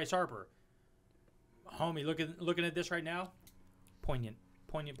Machado than Bryce Harper. Homie, looking at this right now, poignant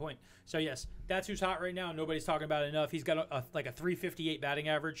point. So, yes, that's who's hot right now. Nobody's talking about it enough. He's got a 358 batting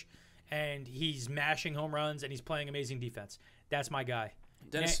average, and he's mashing home runs, and he's playing amazing defense. That's my guy.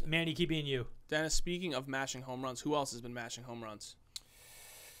 Dennis, Manny, keep being you. Dennis, speaking of mashing home runs, who else has been mashing home runs?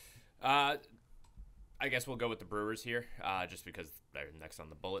 I guess we'll go with the Brewers here, just because they're next on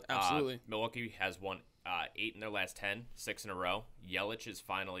the bullet. Absolutely. Milwaukee has won 8 in their last 10, 6 in a row. Yelich is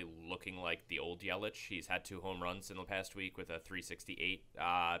finally looking like the old Yelich. He's had 2 home runs in the past week with a 368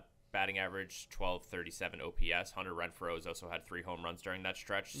 batting average, 1237 OPS. Hunter Renfroe also had 3 home runs during that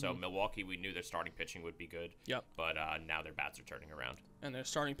stretch. So Milwaukee, we knew their starting pitching would be good. Yep. But now their bats are turning around. And their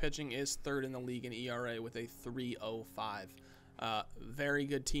starting pitching is 3rd in the league in ERA with a 3.05. Very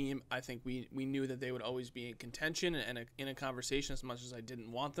good team. I think we knew that they would always be in contention and in a conversation, as much as I didn't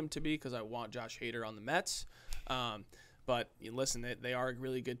want them to be, because I want Josh Hader on the Mets. But listen, they are a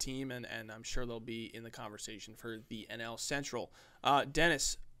really good team, and I'm sure they'll be in the conversation for the NL Central.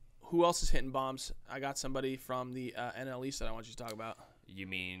 Dennis, who else is hitting bombs? I got somebody from the NL East that I want you to talk about. You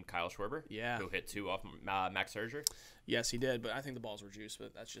mean Kyle Schwarber? Yeah. Who hit 2 off Max Scherzer? Yes, he did, but I think the balls were juiced,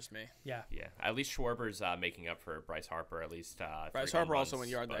 but that's just me. Yeah. Yeah. At least Schwarber's making up for Bryce Harper, at least. Bryce Harper also went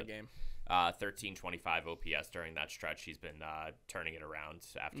yard that game. 1325 OPS during that stretch. He's been turning it around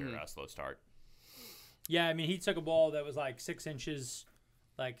after a slow start. Yeah, I mean, he took a ball that was like 6 inches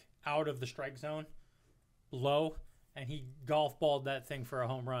out of the strike zone, low, and he golf balled that thing for a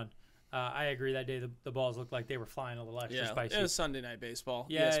home run. I agree. That day the balls looked like they were flying a little extra spicy. It was Sunday Night Baseball.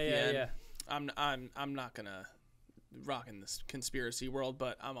 Yeah, ESPN. yeah. I'm not gonna rock in this conspiracy world,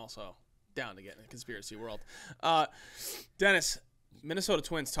 but I'm also down to get in the conspiracy world. Dennis, Minnesota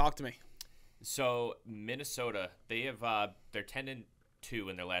Twins, talk to me. So Minnesota, they have they're 10-2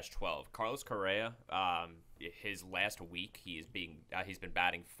 in their last 12. Carlos Correa, his last week, he's been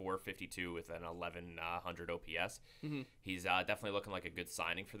batting .452 with an 1100 OPS. He's definitely looking like a good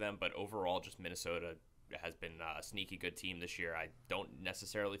signing for them. But overall, just Minnesota has been a sneaky good team this year. I don't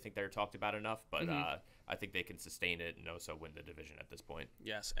necessarily think they're talked about enough, but I think they can sustain it and also win the division at this point.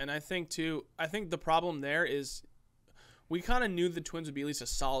 Yes, and I think the problem there is we kind of knew the Twins would be at least a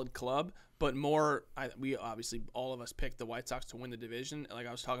solid club, but we obviously, all of us picked the White Sox to win the division. Like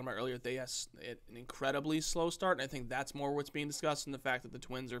I was talking about earlier, they had an incredibly slow start, and I think that's more what's being discussed in the fact that the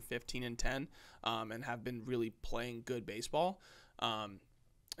Twins are 15-10 and have been really playing good baseball.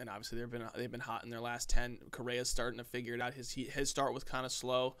 And obviously they've been hot in their last 10. Correa's starting to figure it out. His start was kind of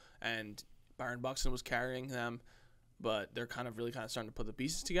slow, and Byron Buxton was carrying them, but they're kind of starting to put the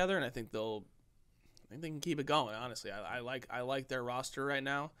pieces together, and I think they can keep it going. Honestly, I like their roster right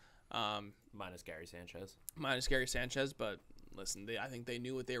now. Minus Gary Sanchez. But listen, I think they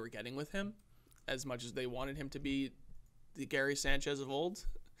knew what they were getting with him, as much as they wanted him to be the Gary Sanchez of old.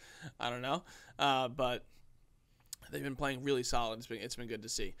 I don't know, but they've been playing really solid. It's been good to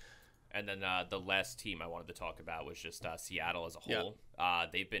see. And then the last team I wanted to talk about was just Seattle as a whole.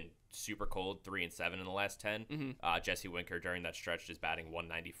 They've been super cold, 3-7 in the last 10. Jesse Winker during that stretch is batting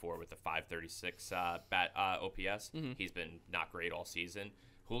 .194 with a .536 OPS. He's been not great all season.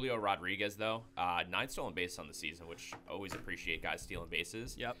 Julio Rodriguez, though, 9 stolen bases on the season, which always appreciate guys stealing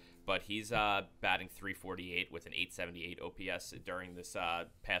bases. Yep. But he's batting .348 with an .878 OPS during this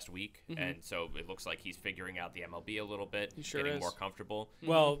past week. And so it looks like he's figuring out the MLB a little bit, getting more comfortable.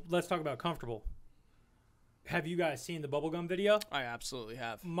 Well, let's talk about comfortable. Have you guys seen the bubblegum video? I absolutely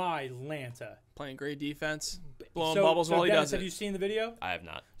have. My Lanta. Playing great defense, blowing bubbles while he Dennis, does it. Have you seen the video? I have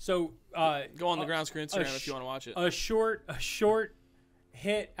not. So Go on the ground screen Instagram if you want to watch it. A short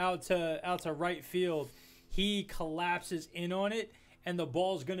hit out to right field. He collapses in on it, and the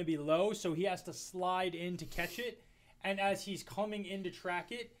ball's going to be low, so he has to slide in to catch it. And as he's coming in to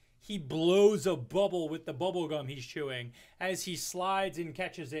track it, he blows a bubble with the bubble gum he's chewing as he slides and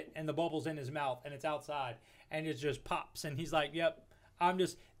catches it, and the bubble's in his mouth, and it's outside, and it just pops. And he's like, yep,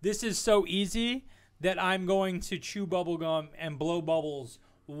 this is so easy that I'm going to chew bubble gum and blow bubbles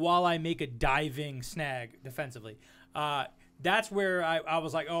while I make a diving snag defensively. That's where I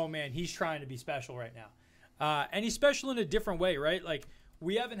was like, oh, man, he's trying to be special right now. And he's special in a different way, right? Like,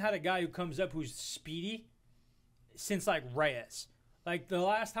 we haven't had a guy who comes up who's speedy since, like, Reyes. Like, the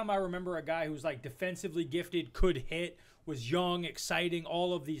last time I remember a guy who's, like, defensively gifted, could hit, was young, exciting,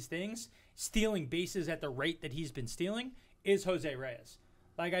 all of these things, stealing bases at the rate that he's been stealing, is Jose Reyes.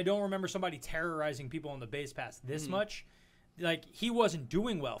 Like, I don't remember somebody terrorizing people on the base pass this much. Like, he wasn't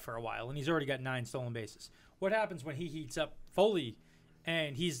doing well for a while, and he's already got 9 stolen bases. What happens when he heats up fully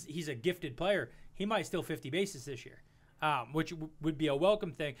and he's a gifted player? He might steal 50 bases this year, which would be a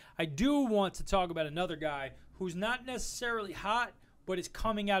welcome thing. I do want to talk about another guy who's not necessarily hot, but is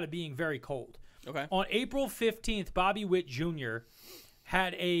coming out of being very cold. Okay. On April 15th, Bobby Witt Jr.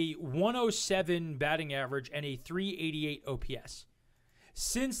 had a 107 batting average and a 388 OPS.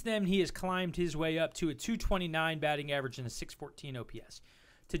 Since then, he has climbed his way up to a 229 batting average and a 614 OPS.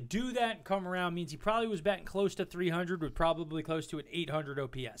 To do that and come around means he probably was batting close to 300, with probably close to an 800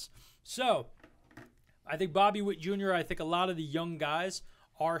 OPS. So, I think Bobby Witt Jr., I think a lot of the young guys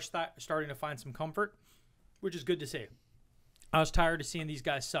are starting to find some comfort, which is good to see. I was tired of seeing these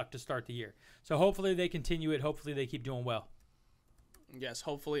guys suck to start the year. So hopefully they continue it. Hopefully they keep doing well. Yes,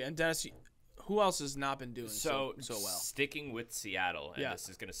 hopefully. And Dennis, who else has not been doing so well? Sticking with Seattle, and this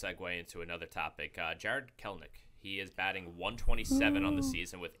is going to segue into another topic. Jared Kelenic, he is batting 127 on the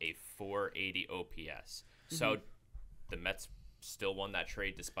season with a 480 OPS. So the Mets still won that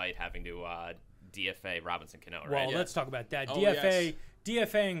trade despite having to DFA Robinson Cano, right? Well, let's talk about that. Yes.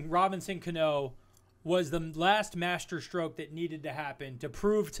 DFAing Robinson Cano was the last master stroke that needed to happen to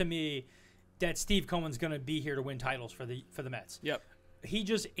prove to me that Steve Cohen's going to be here to win titles for the Mets. Yep. He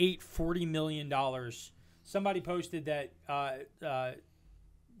just ate $40 million. Somebody posted that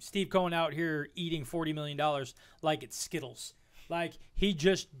Steve Cohen out here eating $40 million like it's Skittles. Like, he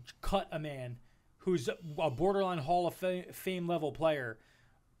just cut a man who's a borderline Hall of Fame level player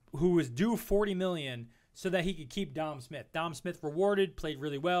who was due $40 million so that he could keep Dom Smith. Dom Smith rewarded, played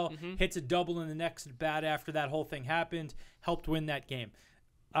really well, hits a double in the next at bat after that whole thing happened, helped win that game.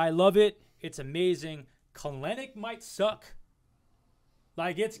 I love it. It's amazing. Kelenic might suck.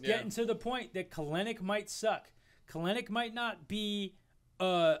 Like, it's getting to the point that Kelenic might suck. Kelenic might not be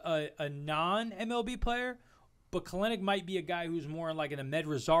a non-MLB player, but Kelenic might be a guy who's more like in a Med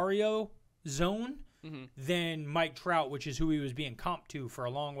Rosario zone than Mike Trout, which is who he was being comped to for a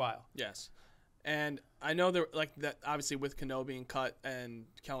long while. Yes. And I know that, like, that obviously with Cano being cut and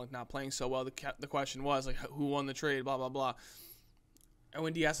Kelenic not playing so well, the question was, like, who won the trade, blah, blah, blah.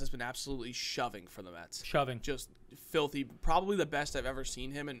 Edwin Diaz has been absolutely shoving for the Mets. Shoving. Just filthy. Probably the best I've ever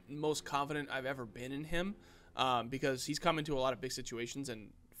seen him and most confident I've ever been in him, because he's come into a lot of big situations and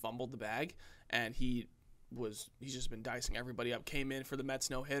fumbled the bag, and he's just been dicing everybody up. Came in for the Mets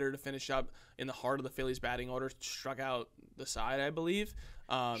no-hitter to finish up in the heart of the Phillies batting order, struck out the side, I believe.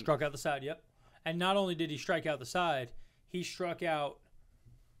 Struck out the side, yep. And not only did he strike out the side, he struck out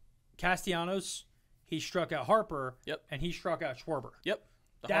Castellanos, he struck out Harper, and he struck out Schwarber. Yep.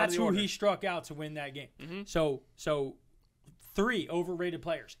 That's who he struck out to win that game. So 3 overrated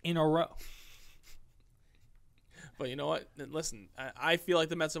players in a row. But you know what? Listen, I feel like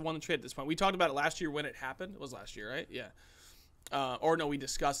the Mets have won the trade at this point. We talked about it last year when it happened. It was last year, right? Yeah. Or no, we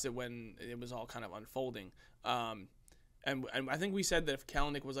discussed it when it was all kind of unfolding. And I think we said that if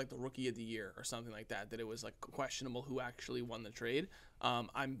Kelenic was like the rookie of the year or something like that, that it was like questionable who actually won the trade.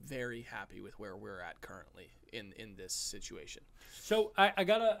 I'm very happy with where we're at currently in this situation. So I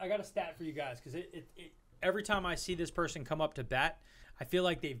got a stat for you guys, because it every time I see this person come up to bat, I feel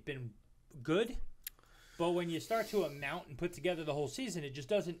like they've been good. But when you start to amount and put together the whole season, it just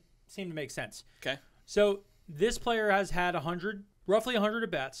doesn't seem to make sense. Okay. So this player has had roughly 100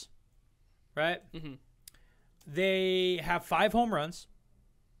 at-bats, right? They have 5 home runs,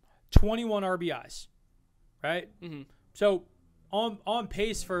 21 RBIs, right? So on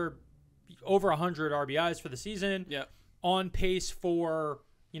pace for over 100 RBIs for the season. Yeah. On pace for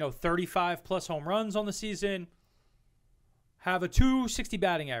 35 plus home runs on the season. Have a 260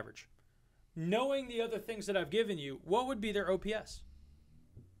 batting average. Knowing the other things that I've given you, what would be their OPS?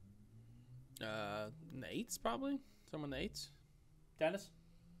 In the 8s, probably. Somewhere in the 8s. Dennis?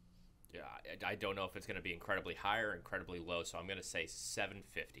 Yeah, I don't know if it's going to be incredibly high or incredibly low, so I'm going to say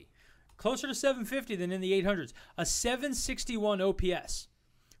 750. Closer to 750 than in the 800s. A 761 OPS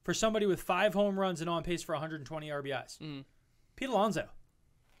for somebody with 5 home runs and on pace for 120 RBIs. Pete Alonso.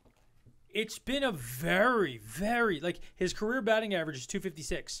 It's been a very, very, like, his career batting average is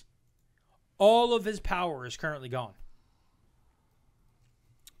 256. All of his power is currently gone.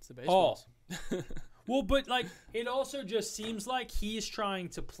 It's the baseballs. All. Well, but, like, it also just seems like he's trying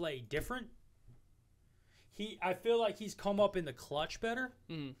to play different. I feel like he's come up in the clutch better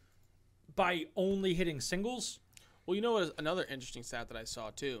by only hitting singles. Well, you know what? Another interesting stat that I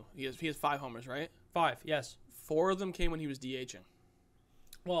saw, too. He has 5 homers, right? 5, yes. 4 of them came when he was DHing.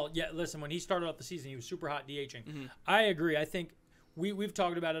 Well, yeah, listen, when he started off the season, he was super hot DHing. I agree. I think we've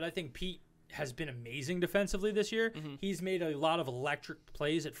talked about it. I think Pete has been amazing defensively this year. He's made a lot of electric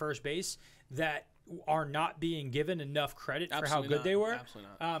plays at first base that are not being given enough credit for how good they were.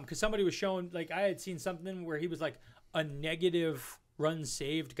 Absolutely not. Because somebody was showing, like, I had seen something where he was like a negative run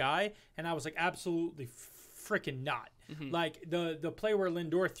saved guy, and I was like, absolutely freaking not. Like the play where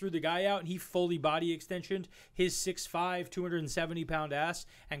Lindor threw the guy out and he fully body extensioned his 6'5", 270-pound ass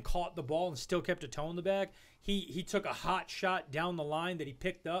and caught the ball and still kept a toe in the bag. He took a hot shot down the line that he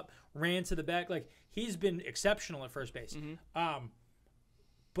picked up, ran to the back. Like, he's been exceptional at first base.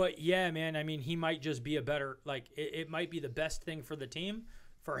 But yeah, man, I mean, he might just be a better, like, it might be the best thing for the team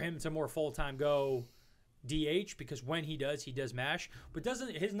for him to more full-time go DH, because when he does mash. But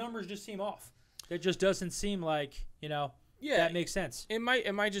his numbers just seem off. It just doesn't seem like, that makes sense. It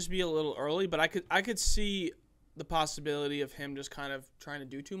might just be a little early, but I could see the possibility of him just kind of trying to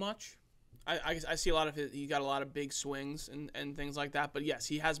do too much. I see a lot of he got a lot of big swings and things like that. But yes,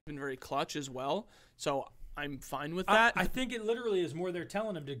 he has been very clutch as well. So I'm fine with that. I think it literally is more they're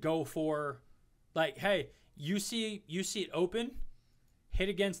telling him to go for, like, hey, you see it open, hit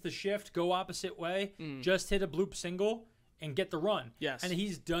against the shift, go opposite way, just hit a bloop single and get the run. Yes. And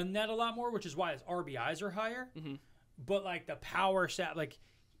he's done that a lot more, which is why his RBIs are higher. Mm-hmm. But, like, the power set, like,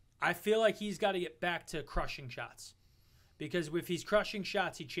 I feel like he's got to get back to crushing shots. Because if he's crushing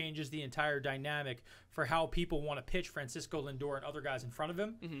shots, he changes the entire dynamic for how people want to pitch Francisco Lindor and other guys in front of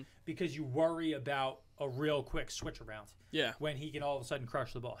him, because you worry about a real quick switch around. Yeah. When he can all of a sudden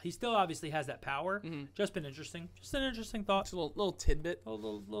crush the ball. He still obviously has that power. Just been interesting. Just an interesting thought. Just a little tidbit. A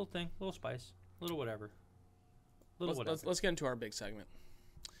little thing. A little spice. A little whatever. Let's get into our big segment.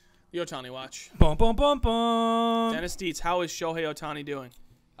 The Ohtani Watch. Bum, bum, bum, bum. Dennis Dietz, how is Shohei Ohtani doing?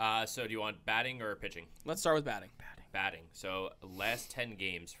 So do you want batting or pitching? Let's start with batting. Batting. So last 10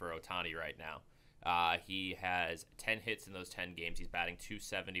 games for Ohtani right now. He has 10 hits in those 10 games. He's batting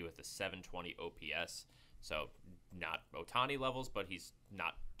 .270 with a .720 OPS. So not Ohtani levels, but he's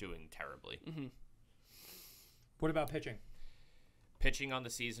not doing terribly. What about pitching? Pitching on the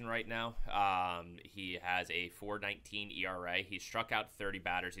season right now, he has a .419 ERA. He struck out 30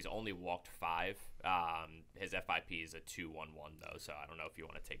 batters. He's only walked 5. His FIP is a 2.11 though, so I don't know if you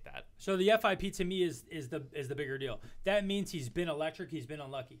want to take that. So the FIP to me is the bigger deal. That means he's been electric. He's been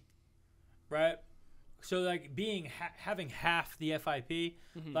unlucky, right? So like having half the FIP,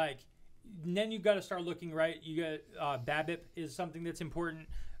 like then you've got to start looking right. You got BABIP is something that's important.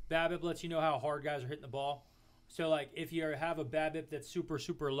 BABIP lets you know how hard guys are hitting the ball. So, like, if you have a BABIP that's super,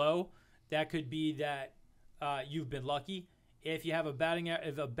 super low, that could be that you've been lucky. If you have a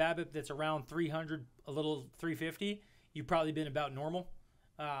BABIP that's around 300, a little 350, you've probably been about normal.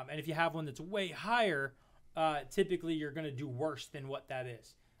 And if you have one that's way higher, typically you're going to do worse than what that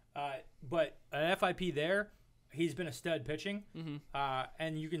is. But an FIP there, he's been a stud pitching,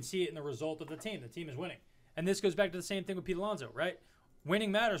 and you can see it in the result of the team. The team is winning. And this goes back to the same thing with Pete Alonso, right?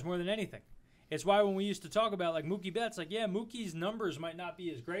 Winning matters more than anything. It's why when we used to talk about, like, Mookie Betts, like, yeah, Mookie's numbers might not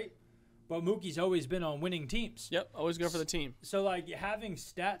be as great, but Mookie's always been on winning teams. Yep, always go for the team. So, like, having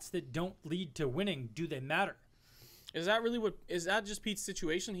stats that don't lead to winning, do they matter? Is that just Pete's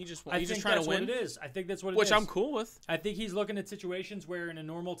situation? He's just trying to win? I think that's what it is. I think that's what it is. Which I'm cool with. I think he's looking at situations where in a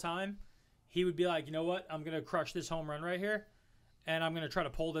normal time, he would be like, you know what, I'm going to crush this home run right here, and I'm going to try to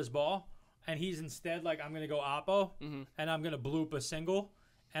pull this ball. And he's instead like, I'm going to go oppo, and I'm going to bloop a single,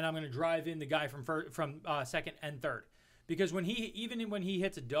 and I'm going to drive in the guy from second and third. Because when he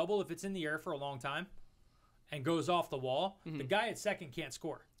hits a double, if it's in the air for a long time and goes off the wall, the guy at second can't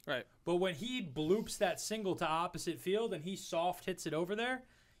score. Right. But when he bloops that single to opposite field and he soft hits it over there,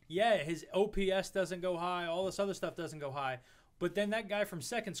 yeah, his OPS doesn't go high, all this other stuff doesn't go high. But then that guy from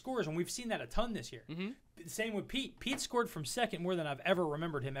second scores, and we've seen that a ton this year. Same with Pete. Pete scored from second more than I've ever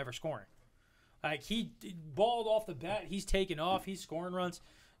remembered him ever scoring. Like, he balled off the bat. He's taking off. He's scoring runs.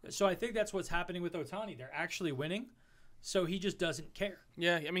 So I think that's what's happening with Ohtani. They're actually winning, so he just doesn't care.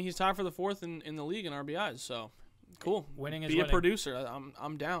 Yeah, I mean, he's tied for the fourth in the league in RBIs, so cool. Winning is Be winning. a producer.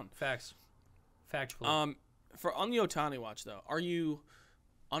 I'm down. Facts. Factually. On the Ohtani watch, though, are you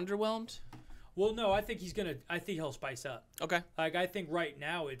underwhelmed? Well, no, I think he'll spice up. Okay. Like, I think right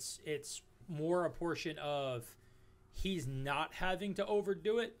now it's more a portion of he's not having to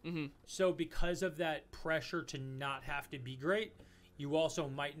overdo it. So because of that pressure to not have to be great, you also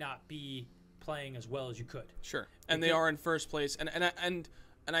might not be playing as well as you could. Sure. And they are in first place.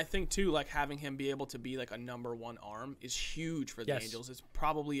 And I think, too, like, having him be able to be, like, a number one arm is huge for the Angels. It's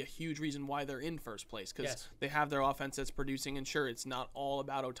probably a huge reason why they're in first place, because they have their offense that's producing. And, sure, it's not all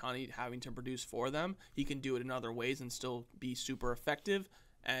about Ohtani having to produce for them. He can do it in other ways and still be super effective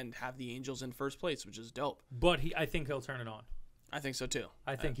and have the Angels in first place, which is dope. But I think he'll turn it on. I think so, too.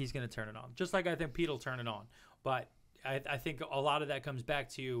 I think he's going to turn it on. Just like I think Pete will turn it on. But I think a lot of that comes back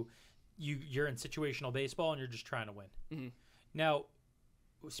to you're in situational baseball and you're just trying to win. Now,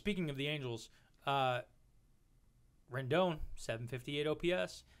 speaking of the Angels, Rendon, 758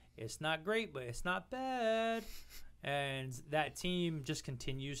 OPS. It's not great, but it's not bad. And that team just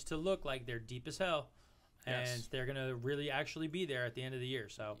continues to look like they're deep as hell. And they're going to really actually be there at the end of the year.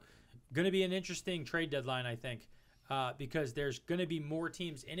 So, going to be an interesting trade deadline, I think, because there's going to be more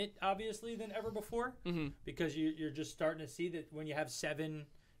teams in it, obviously, than ever before. Because you're just starting to see that when you have 7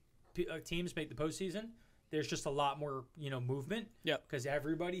 teams make the postseason, there's just a lot more movement. Yep. Because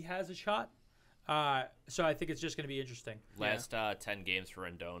everybody has a shot. So I think it's just going to be interesting. Last 10 games for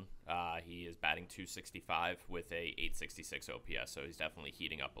Rendon, he is batting .265 with a .866 OPS, so he's definitely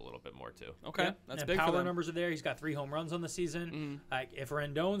heating up a little bit more too. Okay, Yeah. that's and big for power them. numbers are there. He's got 3 home runs on the season. Like if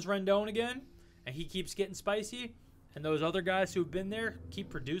Rendon's Rendon again, and he keeps getting spicy, and those other guys who've been there keep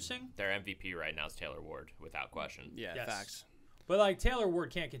producing. Their MVP right now is Taylor Ward, without question. Yeah, Yes. facts. But like Taylor Ward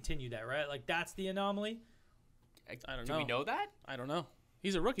can't continue that, right? Like that's the anomaly. I don't Do know. we know that? I don't know.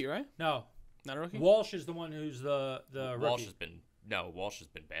 He's a rookie, right? No, Not a rookie? Walsh is the one who's the Walsh rookie. Walsh has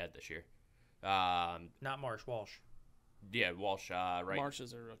been bad this year. Not Marsh. Walsh. Yeah, Walsh, right? Marsh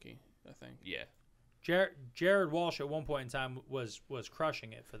is a rookie, I think. Yeah. Jared Walsh at one point in time was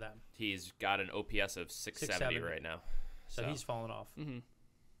crushing it for them. He's got an OPS of 670 right now. So he's fallen off. Mm-hmm.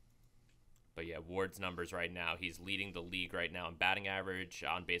 But yeah, Ward's numbers right now, he's leading the league right now in batting average,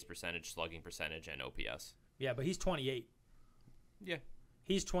 on base percentage, slugging percentage, and OPS. Yeah, but he's 28. Yeah.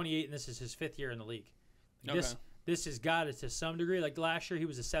 He's 28, and this is his 5th year in the league. Okay. This has got it to some degree. Like last year, he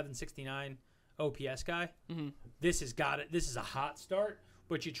was a 769 OPS guy. Mm-hmm. This has got it. This is a hot start,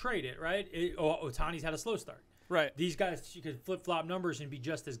 but you trade it, right? Ohtani's had a slow start. Right. These guys, you could flip-flop numbers and be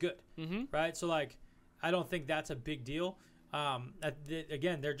just as good, right? So, like, I don't think that's a big deal.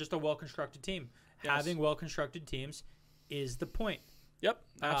 Again, they're just a well-constructed team. Yes. Having well-constructed teams is the point. Yep,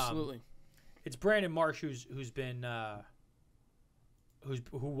 absolutely. It's Brandon Marsh who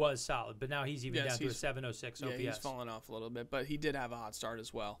was solid, but now he's even down to a 706 OPS. Yeah, he's fallen off a little bit, but he did have a hot start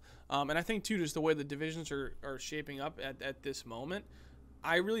as well. And I think, too, just the way the divisions are shaping up at this moment,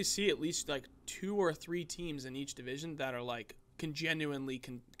 I really see at least, like, 2 or 3 teams in each division that are, like, can genuinely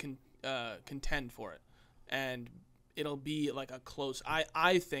contend for it. And it'll be, like, a close –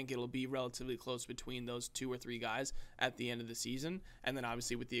 I think it'll be relatively close between those 2 or 3 guys at the end of the season. And then,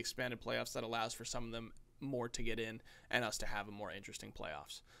 obviously, with the expanded playoffs, that allows for some of them more to get in and us to have a more interesting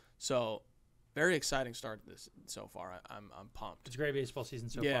playoffs. So, very exciting start this so far. I'm pumped. It's a great baseball season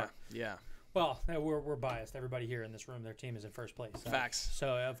so Yeah, far. yeah. Well, we're biased. Everybody here in this room, their team is in first place. Facts. So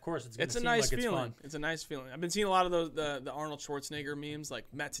of course it's going to It's a seem nice like feeling. it's fun. It's a nice feeling. I've been seeing a lot of those the Arnold Schwarzenegger memes,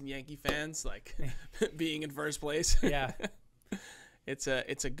 like Mets and Yankee fans, like being in first place. Yeah. It's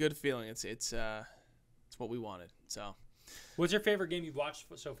a good feeling. It's what we wanted. So, What's your favorite game you've watched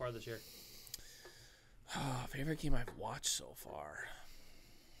so far this year? favorite game I've watched so far.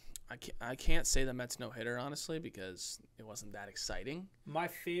 I can't say the Mets no-hitter, honestly, because it wasn't that exciting. My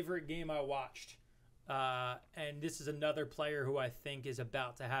favorite game I watched, and this is another player who I think is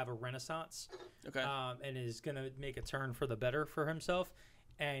about to have a renaissance, Okay. and is going to make a turn for the better for himself.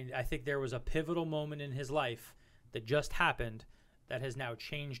 And I think there was a pivotal moment in his life that just happened that has now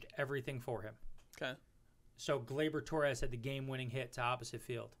changed everything for him. Okay. So Gleyber Torres had the game-winning hit to opposite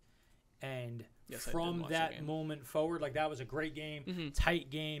field. And Yes, I did from watch that that game. moment forward, like that was a great game, tight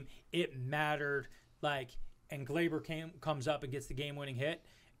game. It mattered. And Gleyber comes up and gets the game-winning hit.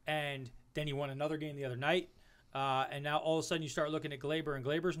 And then he won another game the other night. And now all of a sudden you start looking at Gleyber, and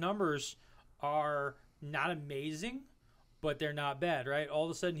Gleyber's numbers are not amazing, but they're not bad, right? All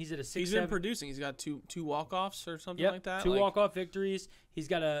of a sudden he's at a 6-7. He's been producing. He's got two walk-offs or something Yep, like that. 2 walk-off victories. He's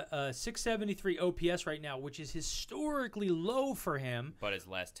got a 673 OPS right now, which is historically low for him. But his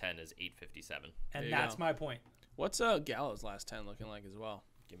last 10 is 857. And There you that's go. my point. What's Gallo's last 10 looking like as well?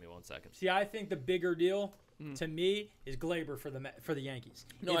 Give me 1 second. See, I think the bigger deal to me is Gleyber for the Yankees.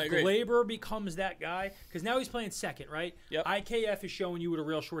 No, if I agree. Gleyber becomes that guy, because now he's playing second, right? Yep. IKF is showing you what a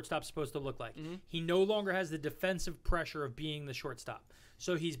real shortstop's supposed to look like. He no longer has the defensive pressure of being the shortstop.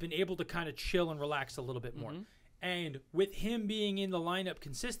 So he's been able to kind of chill and relax a little bit more. And with him being in the lineup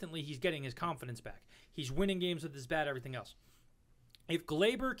consistently, he's getting his confidence back. He's winning games with his bat, everything else. If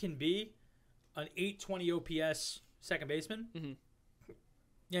Gleyber can be an 820 OPS second baseman,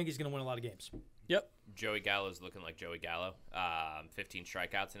 Yankees going to win a lot of games. Yep. Joey Gallo's looking like Joey Gallo. 15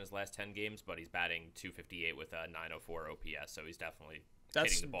 strikeouts in his last 10 games, but he's batting .258 with a .904 OPS, so he's definitely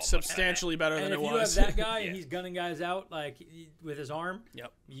That's hitting the ball substantially better And than if it you was. have that guy Yeah. and he's gunning guys out like with his arm,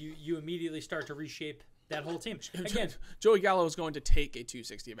 Yep. you immediately start to reshape that whole team. Again, Joey Gallo is going to take a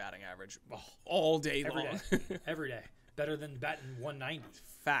 260 batting average all day every long. day, every day, better than batting 190.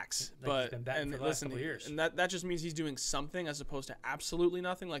 Facts. Like he's been batting for the last couple of years. And that just means he's doing something as opposed to absolutely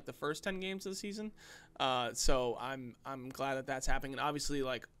nothing like the first 10 games of the season. So I'm glad that that's happening. And obviously,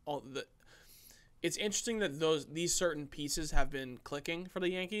 like it's interesting that these certain pieces have been clicking for the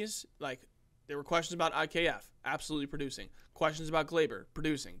Yankees. Like there were questions about IKF, absolutely producing. Questions about Gleyber,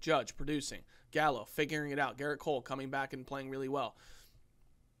 producing. Judge, producing. Gallo, figuring it out. Garrett Cole coming back and playing really well.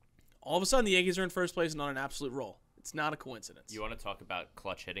 All of a sudden, the Yankees are in first place and on an absolute roll. It's not a coincidence. You want to talk about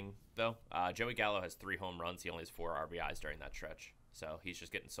clutch hitting, though? Joey Gallo has 3 home runs. He only has 4 RBIs during that stretch. So he's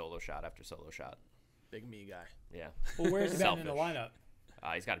just getting solo shot after solo shot. Big me guy. Yeah. Well, where's he down in the lineup?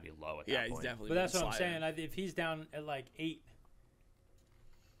 He's got to be low at that Yeah, point. he's definitely. But that's been what I'm sliding. saying. If he's down at like 8,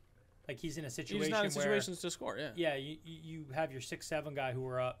 like he's in a situation He's not in where, situations to score. Yeah. yeah, you have your 6-7 guy who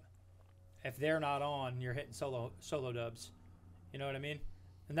are up. If they're not on, you're hitting solo dubs. You know what I mean?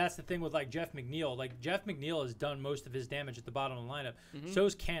 And that's the thing with like Jeff McNeil. Like Jeff McNeil has done most of his damage at the bottom of the lineup.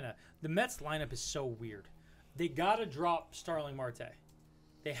 So's Canna. The Mets lineup is so weird. They gotta drop Starling Marte.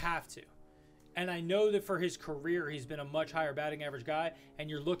 They have to. And I know that for his career, he's been a much higher batting average guy. And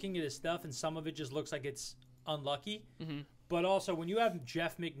you're looking at his stuff, and some of it just looks like it's unlucky. But also, when you have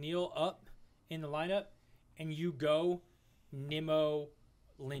Jeff McNeil up in the lineup, and you go Nimmo,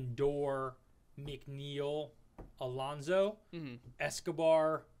 Lindor, McNeil, Alonso,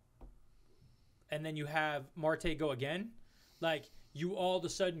 Escobar, and then you have Marte go again, like you all of a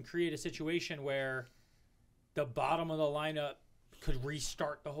sudden create a situation where the bottom of the lineup could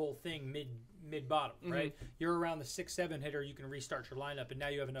restart the whole thing mid bottom, right? You're around the 6-7 hitter, you can restart your lineup, and now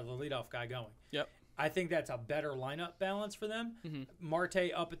you have another leadoff guy going. Yep. I think that's a better lineup balance for them.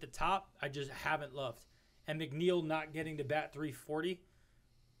 Marte up at the top, I just haven't loved. And McNeil not getting to bat 340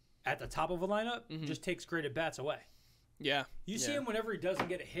 at the top of a lineup just takes great at bats away. Yeah. You see him whenever he doesn't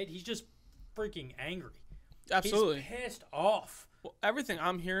get a hit, he's just freaking angry. Absolutely. He's pissed off. Well, everything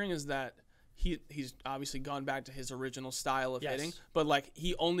I'm hearing is that he's obviously gone back to his original style of hitting, but like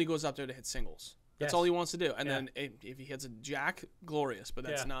he only goes up there to hit singles. That's all he wants to do. And then if he hits a jack, glorious. But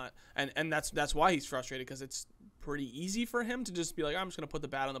that's not, and that's why he's frustrated, because it's pretty easy for him to just be like, I'm just gonna put the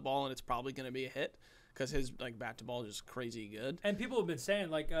bat on the ball and it's probably gonna be a hit, because his like bat to ball is just crazy good. And people have been saying,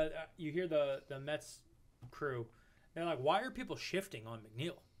 like, you hear the Mets crew, they're like, why are people shifting on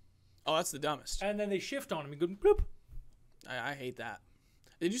McNeil? Oh, that's the dumbest. And then they shift on him and go bloop. I hate that.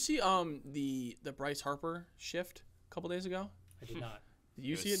 Did you see the Bryce Harper shift a couple days ago? I did not. Did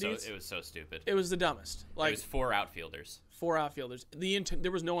you see it, Deeds? It was so stupid. It was the dumbest. Like, it was 4 outfielders. 4 outfielders.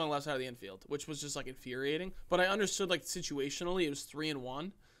 There was no one on the left side of the infield, which was just like infuriating. But I understood, like, situationally it was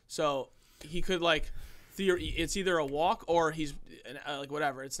 3-1, so he could like it's either a walk or he's like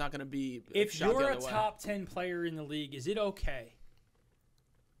whatever. It's not going to be. If shot you're the a other way. top 10 player in the league, is it okay?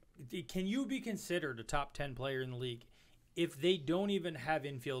 Can you be considered a top 10 player in the league if they don't even have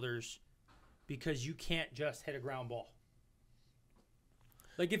infielders because you can't just hit a ground ball?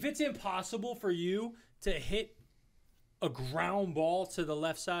 Like, if it's impossible for you to hit a ground ball to the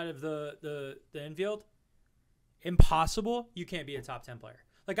left side of the infield, impossible, you can't be a top 10 player.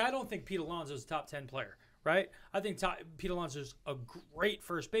 Like, I don't think Pete Alonso's a top 10 player, right? I think Pete Alonso's a great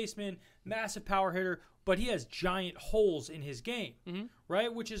first baseman, massive power hitter, but he has giant holes in his game,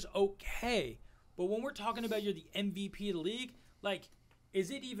 right? Which is okay. But when we're talking about you're the MVP of the league, like, is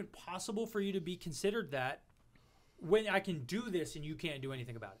it even possible for you to be considered that when I can do this and you can't do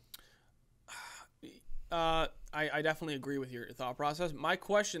anything about it? I definitely agree with your thought process. My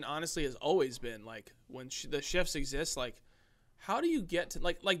question, honestly, has always been, like, when the shifts exist, like, how do you get to,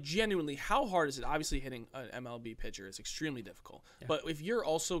 like genuinely, how hard is it? Obviously, hitting an MLB pitcher is extremely difficult. Yeah. But if you're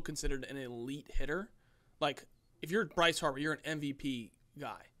also considered an elite hitter, like, if you're Bryce Harper, you're an MVP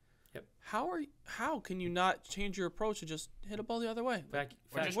guy. Yep. How can you not change your approach and just hit a ball the other way?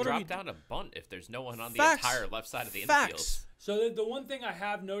 Or just drop down a bunt if there's no one on the entire left side of the infield. So the one thing I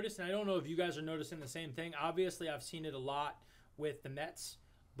have noticed, and I don't know if you guys are noticing the same thing, obviously I've seen it a lot with the Mets,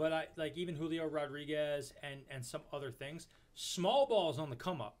 but I like even Julio Rodriguez and some other things. Small ball is on the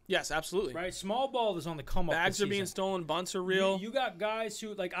come up. Yes, absolutely. Right? Small ball is on the come up. Bags are being stolen, bunts are real. You got guys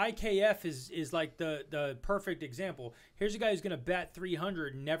who, like, IKF is like the perfect example. Here's a guy who's going to bat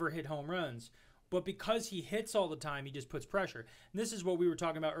 300 and never hit home runs. But because he hits all the time, he just puts pressure. And this is what we were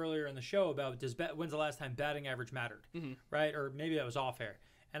talking about earlier in the show about when's the last time batting average mattered, right? Or maybe that was off air.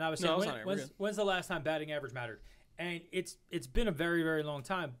 And I was saying, when's the last time batting average mattered? And it's been a very, very long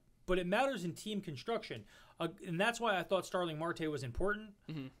time. But it matters in team construction. And that's why I thought Starling Marte was important,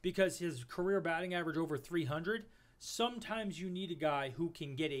 because his career batting average over 300, sometimes you need a guy who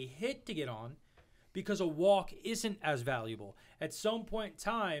can get a hit to get on, because a walk isn't as valuable. At some point in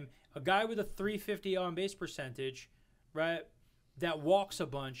time, a guy with a 350 on-base percentage, right, that walks a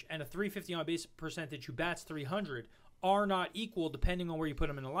bunch, and a 350 on-base percentage who bats 300 are not equal depending on where you put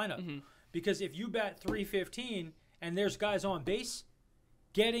them in the lineup. Because if you bat 315 and there's guys on base,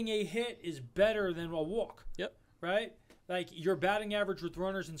 getting a hit is better than a walk. Yep. Right? Like, your batting average with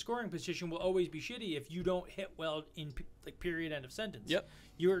runners in scoring position will always be shitty if you don't hit well in, like, period, end of sentence. Yep.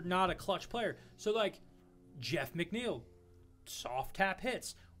 You're not a clutch player. So, like, Jeff McNeil, soft tap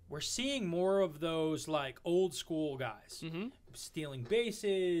hits. we're seeing more of those like old school guys stealing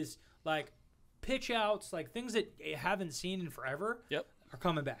bases, like pitch outs, like things that you haven't seen in forever. Yep. Are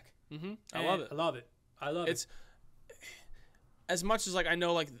coming back. I love it. I love it. I love It's as much as like I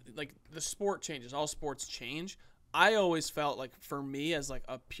know like the sport changes, all sports change. I always felt like for me as like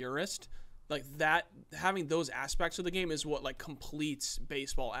a purist, like that having those aspects of the game is what like completes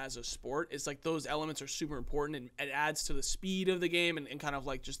baseball as a sport. It's like those elements are super important and it adds to the speed of the game and kind of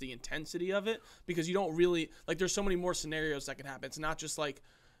like just the intensity of it, because you don't really like there's so many more scenarios that can happen. It's not just like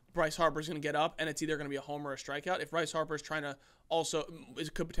Bryce Harper's going to get up and it's either going to be a home or a strikeout. If Bryce Harper's trying to also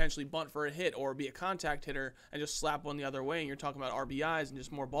could potentially bunt for a hit or be a contact hitter and just slap one the other way, and you're talking about RBIs and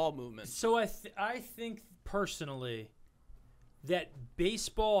just more ball movement. So I think personally that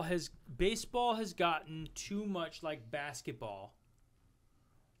baseball has gotten too much like basketball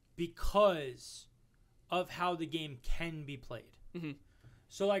because of how the game can be played.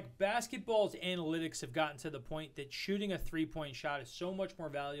 So like basketball's analytics have gotten to the point that shooting a 3-point shot is so much more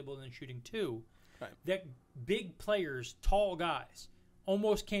valuable than shooting 2. Right. That big players, tall guys,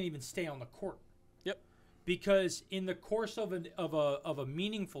 almost can't even stay on the court. Yep. Because in the course of a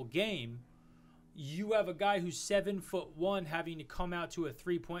meaningful game, you have a guy who's 7'1" having to come out to a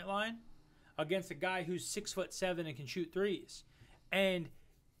 3-point line against a guy who's 6'7" and can shoot threes. And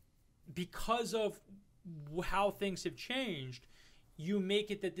because of how things have changed, you make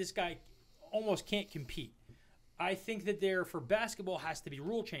it that this guy almost can't compete. I think that there for basketball has to be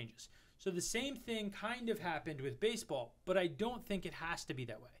rule changes. So the same thing kind of happened with baseball, but I don't think it has to be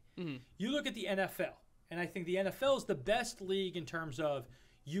that way. You look at the NFL, and I think the NFL is the best league in terms of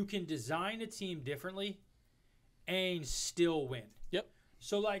you can design a team differently and still win. Yep.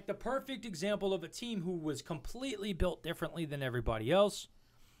 So like the perfect example of a team who was completely built differently than everybody else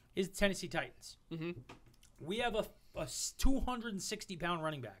is the Tennessee Titans. We have a 260-pound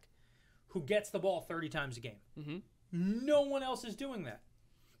running back who gets the ball 30 times a game. No one else is doing that.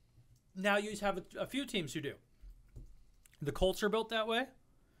 Now you have a few teams who do. The Colts are built that way.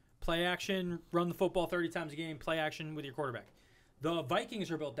 Play action, run the football 30 times a game, play action with your quarterback. The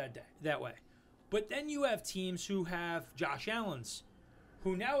Vikings are built that way. But then you have teams who have Josh Allen's,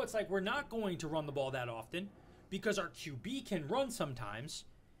 who now it's like we're not going to run the ball that often because our QB can run sometimes,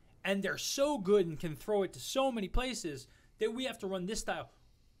 and they're so good and can throw it to so many places that we have to run this style.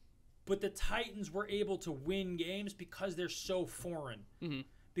 But the Titans were able to win games because they're so foreign.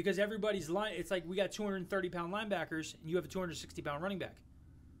 Because everybody's line, it's like we got 230-pound linebackers and you have a 260-pound running back.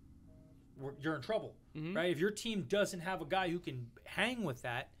 You're in trouble, right? If your team doesn't have a guy who can hang with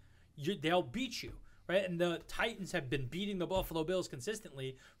that, they'll beat you, right? And the Titans have been beating the Buffalo Bills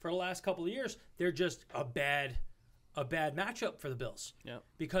consistently for the last couple of years. They're just a bad matchup for the Bills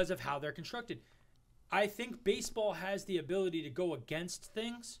because of how they're constructed. I think baseball has the ability to go against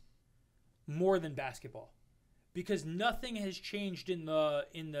things more than basketball because nothing has changed in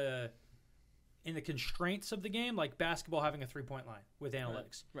the constraints of the game, like basketball having a 3-point line with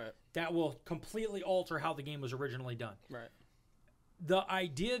analytics. Right. That will completely alter how the game was originally done. Right. The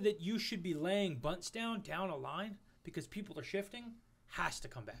idea that you should be laying bunts down a line because people are shifting has to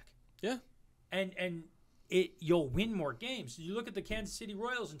come back. Yeah. And you'll win more games. You look at the Kansas City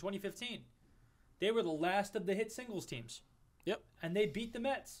Royals in 2015. They were the last of the hit singles teams. Yep. And they beat the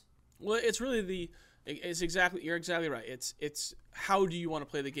Mets. Well, it's really you're exactly right. It's how do you want to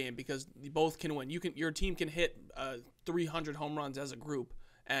play the game, because you both can win. Your team can hit 300 home runs as a group,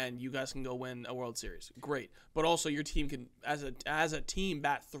 and you guys can go win a World Series. Great. But also your team can as a team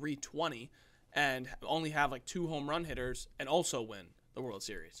bat 320 and only have like 2 home run hitters and also win the World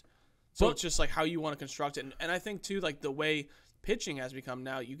Series. So it's just like how you want to construct it. And I think too, like the way pitching has become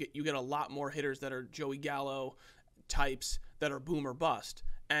now, you get a lot more hitters that are Joey Gallo types that are boom or bust.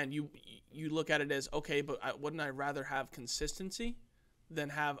 And you look at it as, okay, but wouldn't I rather have consistency than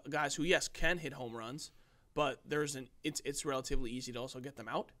have guys who, yes, can hit home runs, but it's relatively easy to also get them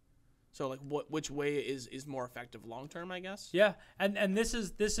out. So like which way is more effective long term, I guess? Yeah, and this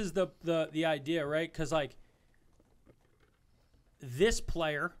is the idea, right? Because like this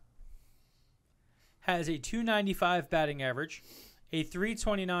player has a 295 batting average, a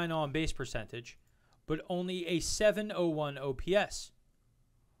 329 on base percentage, but only a 701 OPS.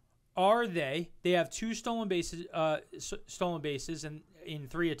 They have 2 stolen bases in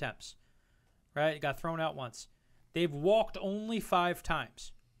 3 attempts, right? Got thrown out once. They've walked only 5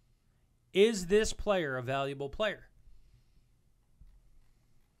 times. Is this player a valuable player?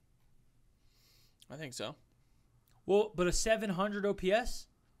 I think so. Well, but a 700 OPS?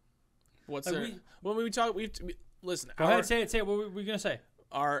 What's like there? When we talk, listen. Go ahead, say it. What were we gonna say?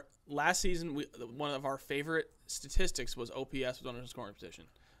 Our last season, one of our favorite statistics was OPS with under scoring position.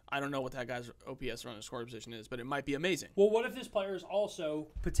 I don't know what that guy's OPS running scoring position is, but it might be amazing. Well, what if this player is also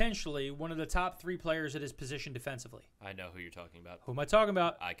potentially one of the top 3 players at his position defensively? I know who you're talking about. Who am I talking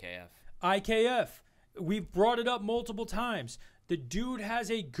about? IKF. IKF. We've brought it up multiple times. The dude has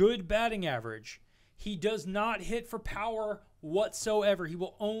a good batting average. He does not hit for power whatsoever. He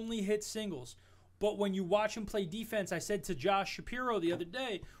will only hit singles. But when you watch him play defense, I said to Josh Shapiro the other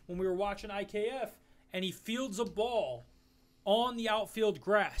day when we were watching IKF, and he fields a ball on the outfield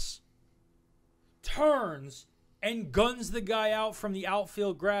grass, turns, and guns the guy out from the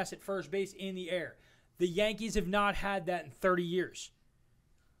outfield grass at first base in the air. The Yankees have not had that in 30 years.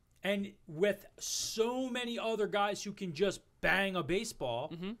 And with so many other guys who can just bang a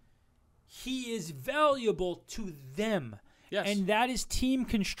baseball, he is valuable to them. Yes. And that is team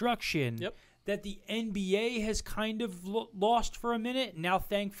construction. Yep. That the NBA has kind of lost for a minute. Now,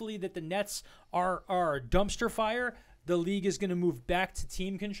 thankfully, that the Nets are a dumpster fire, the league is going to move back to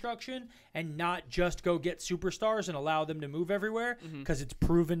team construction and not just go get superstars and allow them to move everywhere because it's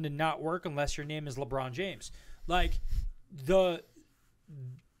proven to not work unless your name is LeBron James. Like, the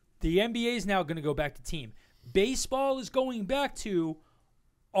NBA is now going to go back to team. Baseball is going back to,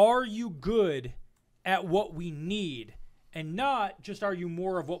 are you good at what we need? And not just, are you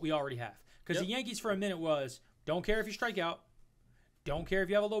more of what we already have? Because the Yankees for a minute was, don't care if you strike out. Don't care if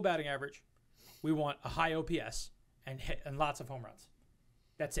you have a low batting average. We want a high OPS and lots of home runs.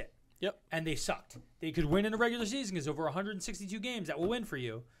 That's it. Yep. And they sucked. They could win in the regular season because over 162 games, that will win for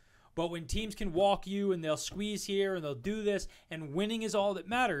you. But when teams can walk you and they'll squeeze here and they'll do this and winning is all that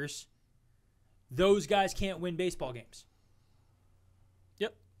matters, those guys can't win baseball games.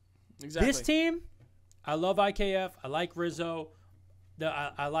 Yep. Exactly. This team, I love IKF. I like Rizzo.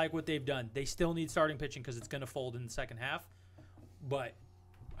 I like what they've done. They still need starting pitching because it's going to fold in the second half. But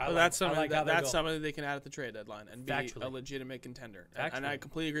that's something they can add at the trade deadline and be Factually. a legitimate contender. Factually. And I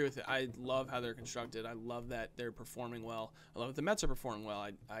completely agree with it. I love how they're constructed. I love that they're performing well. I love that the Mets are performing well.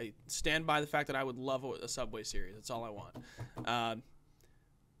 I stand by the fact that I would love a Subway Series. That's all I want.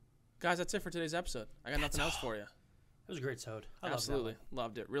 Guys, that's it for today's episode. I got nothing else for you. It was a great episode. Absolutely.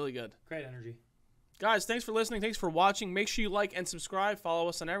 Loved it. Really good. Great energy. Guys, thanks for listening. Thanks for watching. Make sure you like and subscribe. Follow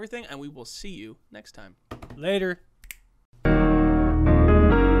us on everything, and we will see you next time. Later.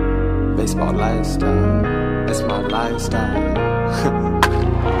 Baseball lifestyle, it's my lifestyle.